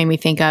things that made me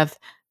think of.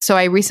 So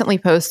I recently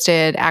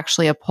posted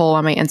actually a poll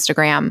on my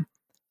Instagram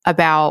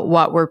about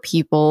what were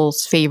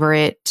people's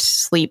favorite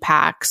sleep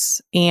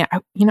hacks. And,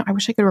 I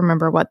wish I could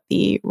remember what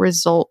the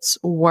results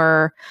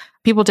were.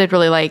 People did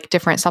really like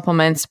different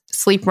supplements.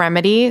 Sleep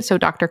Remedy. So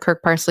Dr.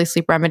 Kirk Parsley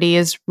Sleep Remedy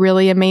is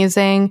really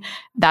amazing.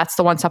 That's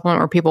the one supplement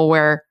where people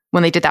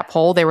when they did that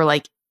poll, they were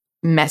like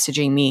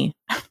messaging me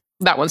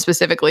that one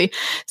specifically.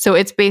 So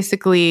it's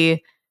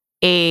basically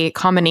a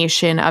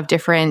combination of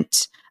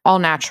different all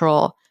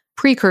natural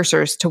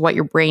precursors to what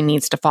your brain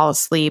needs to fall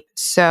asleep.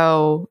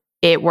 So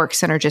it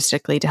works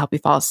synergistically to help you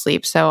fall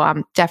asleep.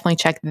 So definitely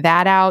check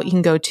that out. You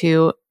can go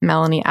to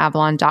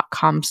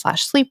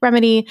melanieavalon.com/sleep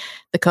remedy.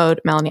 The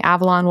code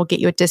MelanieAvalon will get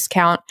you a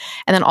discount.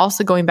 And then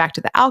also going back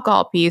to the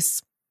alcohol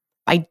piece,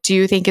 I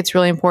do think it's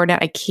really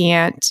important. I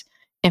can't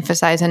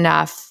emphasize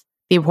enough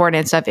the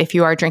importance of, if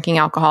you are drinking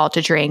alcohol,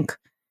 to drink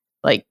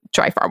like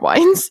dry farm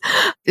wines.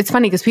 It's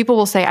funny because people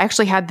will say, I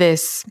actually had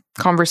this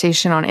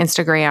conversation on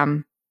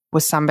Instagram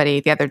with somebody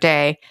the other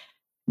day.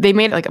 They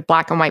made like a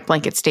black and white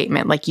blanket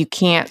statement, like you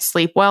can't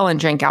sleep well and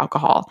drink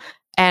alcohol.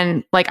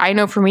 And like, I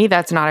know for me,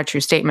 that's not a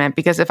true statement,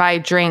 because if I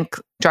drink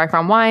dry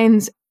farm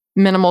wines,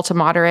 minimal to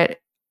moderate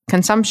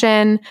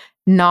consumption,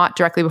 not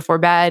directly before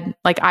bed,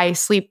 like I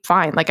sleep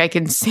fine. Like I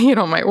can see it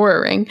on my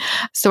Oura ring.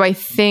 So I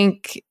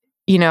think,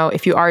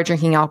 if you are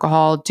drinking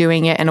alcohol,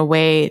 doing it in a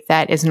way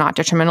that is not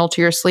detrimental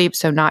to your sleep.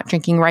 So not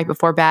drinking right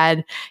before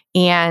bed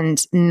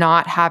and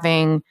not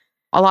having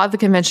a lot of the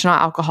conventional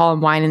alcohol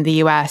and wine in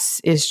the US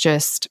is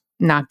just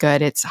not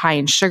good. It's high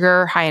in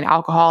sugar, high in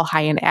alcohol,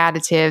 high in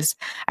additives.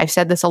 I've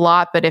said this a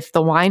lot, but if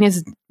the wine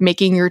is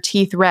making your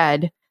teeth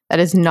red, that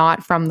is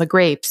not from the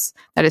grapes.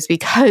 That is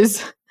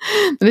because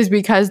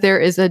there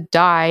is a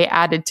dye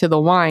added to the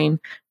wine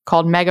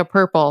called mega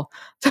purple.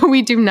 So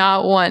we do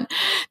not want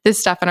this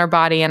stuff in our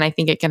body. And I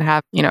think it can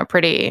have, a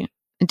pretty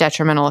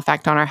detrimental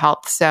effect on our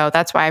health. So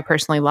that's why I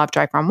personally love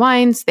dry farm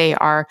wines. They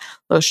are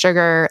low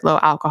sugar, low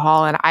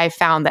alcohol. And I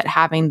found that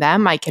having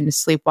them, I can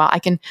sleep well. I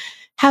can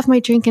have my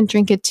drink and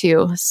drink it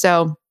too.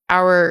 So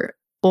our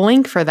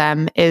link for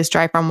them is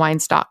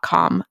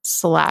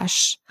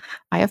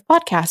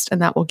dryfarmwines.com/IFpodcast.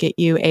 And that will get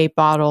you a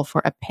bottle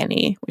for a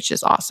penny, which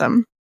is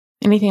awesome.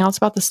 Anything else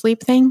about the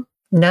sleep thing?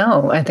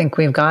 No, I think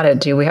we've got it.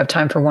 Do we have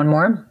time for one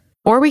more?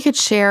 Or we could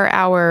share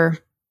our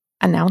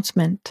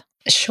announcement.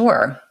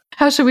 Sure.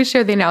 How should we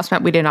share the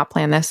announcement? We did not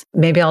plan this.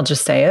 Maybe I'll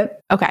just say it.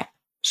 Okay,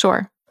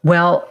 sure.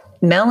 Well,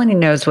 Melanie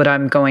knows what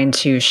I'm going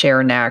to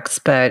share next,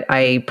 but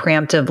I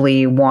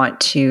preemptively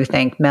want to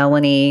thank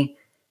Melanie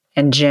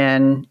and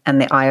Jen and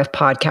the IF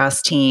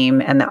podcast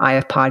team and the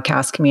IF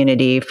podcast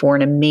community for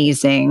an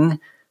amazing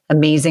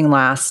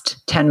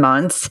last 10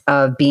 months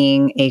of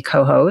being a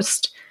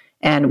co-host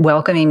and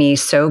welcoming me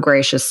so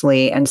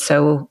graciously and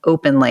so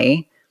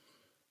openly.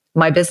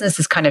 My business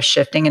is kind of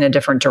shifting in a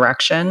different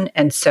direction.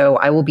 And so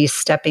I will be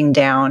stepping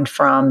down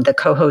from the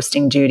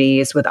co-hosting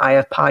duties with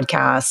IF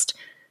Podcast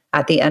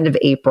at the end of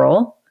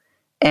April.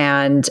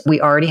 And we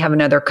already have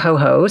another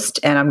co-host,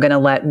 and I'm going to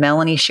let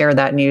Melanie share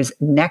that news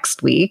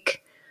next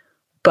week.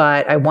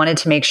 But I wanted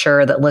to make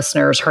sure that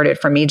listeners heard it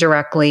from me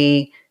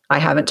directly. I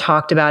haven't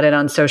talked about it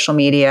on social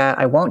media.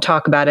 I won't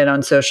talk about it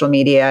on social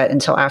media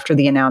until after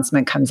the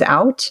announcement comes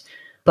out.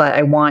 But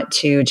I want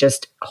to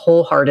just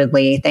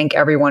wholeheartedly thank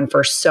everyone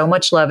for so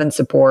much love and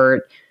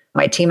support.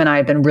 My team and I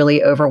have been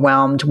really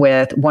overwhelmed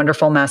with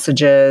wonderful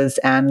messages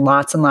and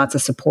lots of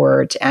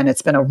support. And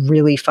it's been a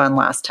really fun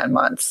last 10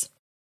 months.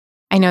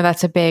 I know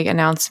that's a big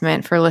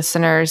announcement for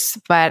listeners,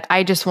 but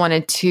I just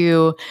wanted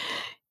to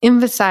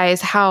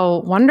emphasize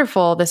how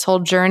wonderful this whole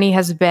journey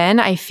has been.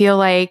 I feel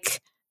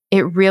like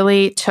it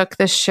really took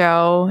the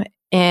show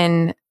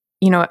in,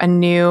 a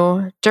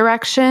new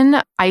direction.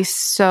 I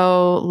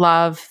so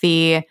love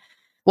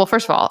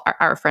first of all,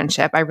 our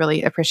friendship. I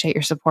really appreciate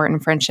your support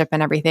and friendship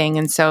and everything.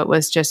 And so it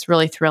was just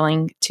really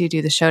thrilling to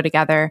do the show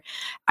together.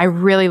 I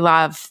really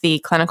love the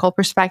clinical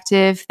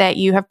perspective that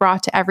you have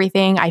brought to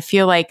everything. I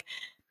feel like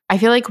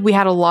we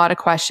had a lot of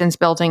questions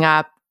building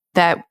up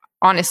that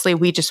honestly,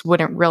 we just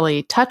wouldn't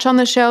really touch on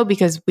the show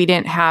because we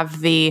didn't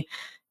have the,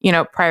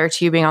 prior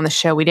to you being on the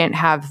show, we didn't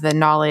have the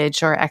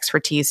knowledge or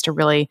expertise to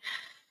really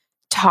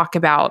talk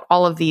about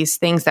all of these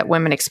things that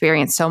women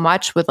experience so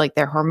much with like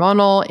their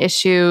hormonal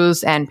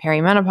issues and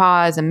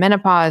perimenopause and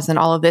menopause and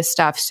all of this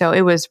stuff. So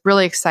it was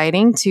really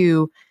exciting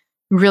to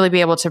really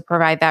be able to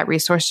provide that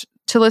resource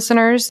to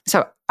listeners.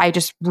 So I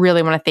just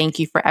really want to thank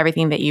you for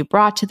everything that you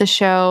brought to the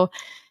show.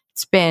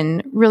 It's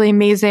been really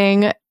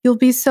amazing. You'll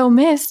be so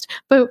missed,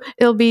 but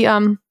it'll be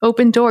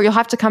open door. You'll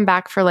have to come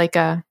back for like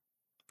a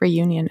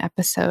reunion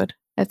episode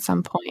at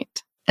some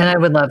point. And I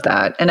would love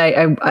that. And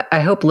I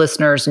hope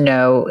listeners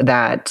know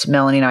that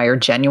Melanie and I are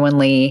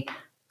genuinely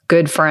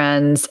good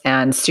friends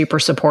and super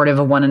supportive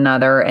of one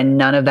another. And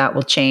none of that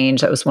will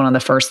change. That was one of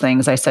the first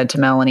things I said to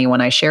Melanie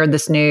when I shared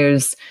this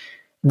news,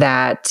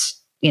 that,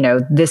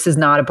 this is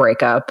not a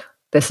breakup.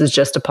 This is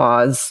just a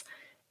pause.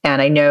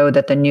 And I know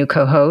that the new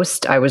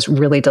co-host, I was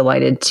really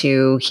delighted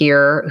to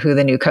hear who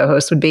the new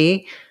co-host would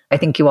be. I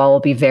think you all will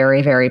be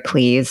very, very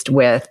pleased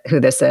with who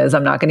this is.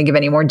 I'm not going to give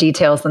any more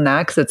details than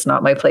that because it's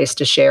not my place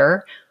to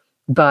share.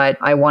 But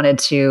I wanted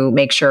to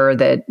make sure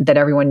that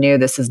everyone knew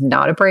this is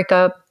not a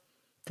breakup.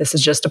 This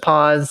is just a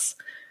pause.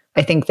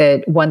 I think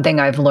that one thing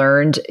I've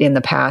learned in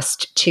the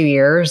past 2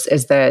 years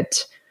is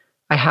that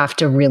I have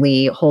to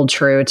really hold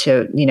true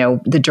to,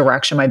 the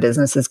direction my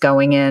business is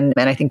going in.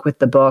 And I think with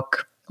the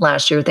book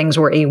last year, things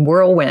were a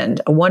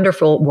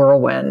wonderful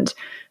whirlwind.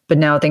 But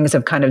now things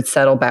have kind of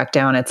settled back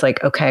down. It's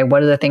like, okay,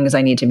 what are the things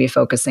I need to be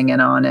focusing in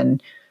on?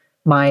 And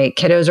my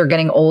kiddos are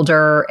getting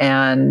older,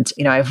 and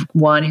I have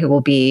one who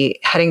will be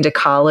heading to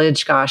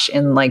college,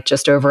 in like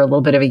just over a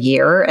little bit of a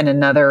year, and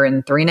another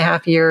in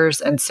 3.5 years.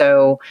 And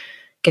so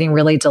getting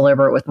really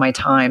deliberate with my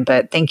time.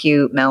 But thank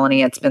you,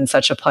 Melanie. It's been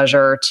such a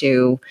pleasure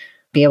to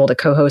be able to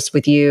co-host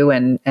with you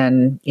and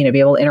be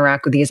able to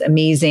interact with these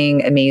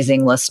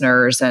amazing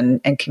listeners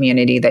and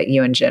community that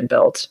you and Jen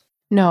built.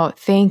 No,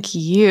 thank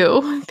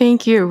you.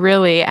 Thank you,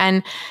 really.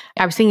 And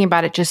I was thinking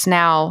about it just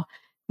now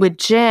with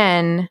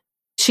Jen.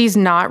 She's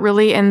not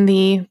really in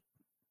the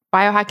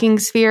biohacking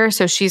sphere.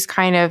 So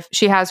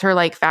she has her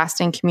like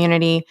fasting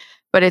community,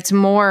 but it's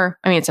more,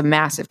 it's a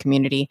massive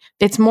community.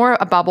 It's more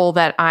a bubble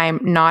that I'm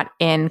not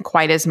in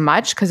quite as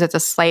much because it's a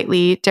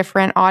slightly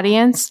different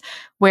audience.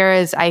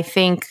 Whereas I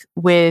think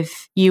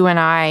with you and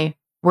I,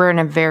 we're in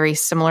a very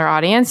similar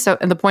audience. So,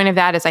 and the point of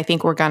that is I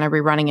think we're going to be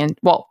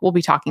we'll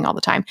be talking all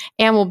the time,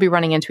 and we'll be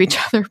running into each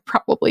other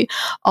probably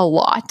a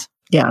lot.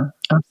 Yeah,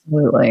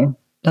 absolutely.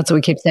 That's what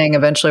we keep saying.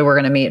 Eventually we're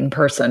going to meet in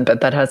person,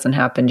 but that hasn't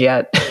happened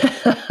yet.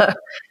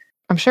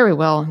 I'm sure we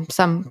will.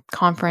 Some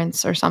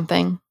conference or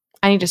something.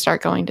 I need to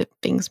start going to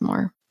things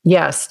more.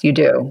 Yes, you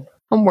do.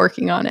 I'm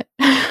working on it.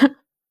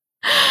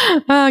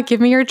 Give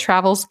me your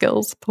travel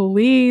skills,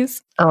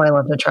 please. Oh, I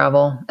love to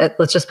travel.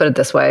 Let's just put it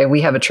this way.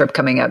 We have a trip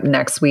coming up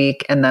next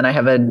week, and then I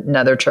have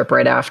another trip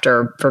right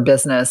after for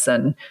business.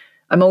 And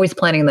I'm always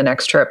planning the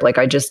next trip. Like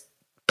I just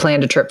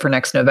planned a trip for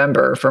next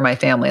November for my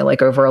family,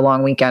 like over a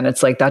long weekend.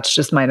 It's like, that's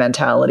just my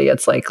mentality.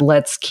 It's like,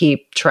 let's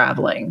keep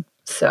traveling.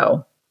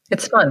 So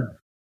it's fun.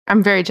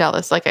 I'm very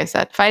jealous. Like I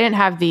said, if I didn't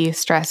have the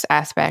stress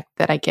aspect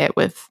that I get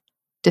with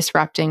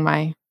disrupting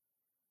my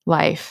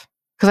life,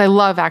 because I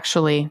love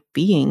actually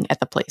being at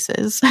the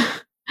places.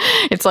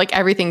 It's like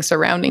everything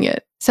surrounding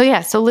it. So yeah,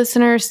 so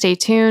listeners, stay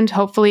tuned.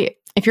 Hopefully,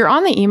 if you're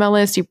on the email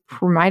list, you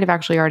might have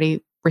actually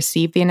already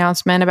receive the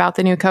announcement about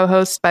the new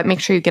co-host, but make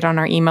sure you get on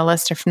our email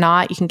list. If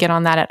not, you can get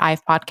on that at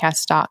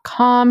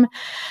ifpodcast.com.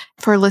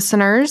 For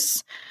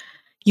listeners,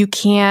 you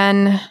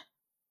can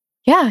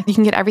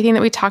get everything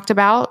that we talked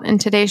about in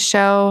today's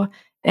show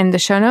in the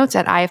show notes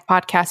at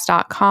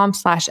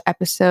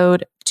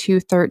ifpodcast.com/episode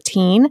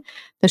 213.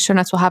 The show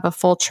notes will have a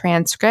full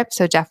transcript,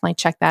 so definitely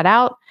check that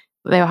out.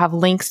 They'll have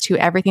links to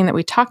everything that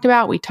we talked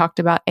about. We talked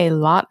about a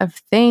lot of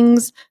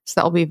things, so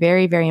that will be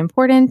very, very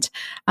important.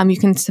 You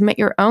can submit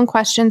your own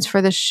questions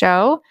for the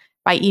show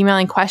by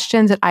emailing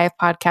questions at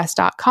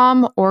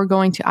ifpodcast.com or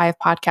going to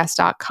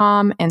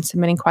ifpodcast.com and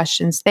submitting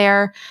questions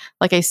there.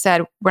 Like I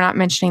said, we're not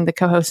mentioning the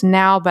co-host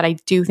now, but I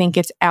do think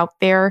it's out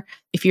there.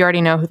 If you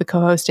already know who the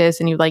co-host is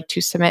and you'd like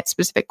to submit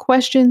specific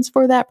questions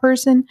for that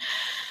person,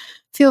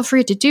 feel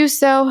free to do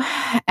so.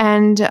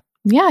 And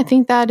I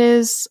think that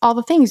is all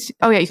the things.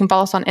 Oh yeah, you can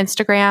follow us on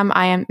Instagram.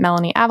 I am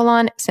Melanie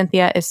Avalon.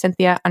 Cynthia is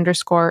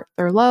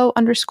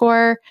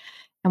Cynthia_Thurlow_,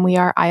 and we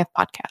are IF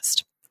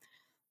Podcast.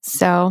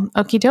 So,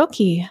 okie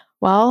dokie.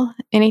 Well,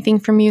 anything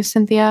from you,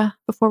 Cynthia,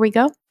 before we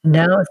go?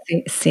 No,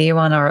 see you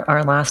on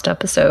our last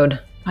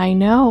episode. I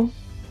know.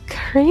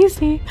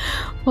 Crazy.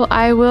 Well,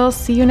 I will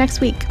see you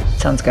next week.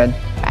 Sounds good.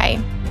 Bye.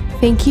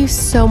 Thank you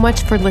so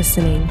much for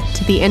listening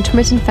to the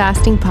Intermittent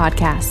Fasting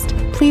Podcast.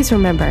 Please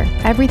remember,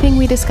 everything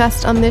we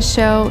discussed on this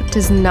show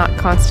does not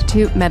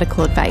constitute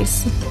medical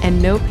advice, and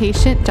no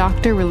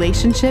patient-doctor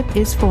relationship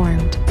is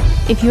formed.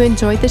 If you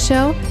enjoyed the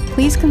show,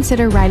 please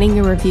consider writing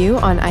a review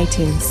on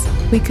iTunes.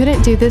 We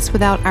couldn't do this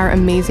without our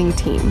amazing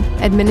team.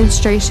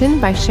 Administration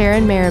by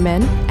Sharon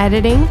Merriman,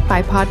 editing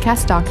by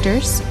Podcast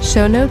Doctors,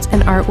 show notes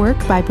and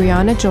artwork by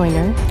Brianna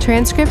Joyner,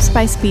 transcripts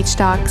by Speech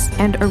Docs,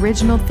 and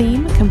original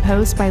theme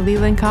composed by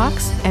Leland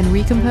Cox and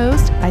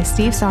recomposed by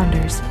Steve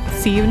Saunders.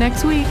 See you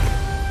next week.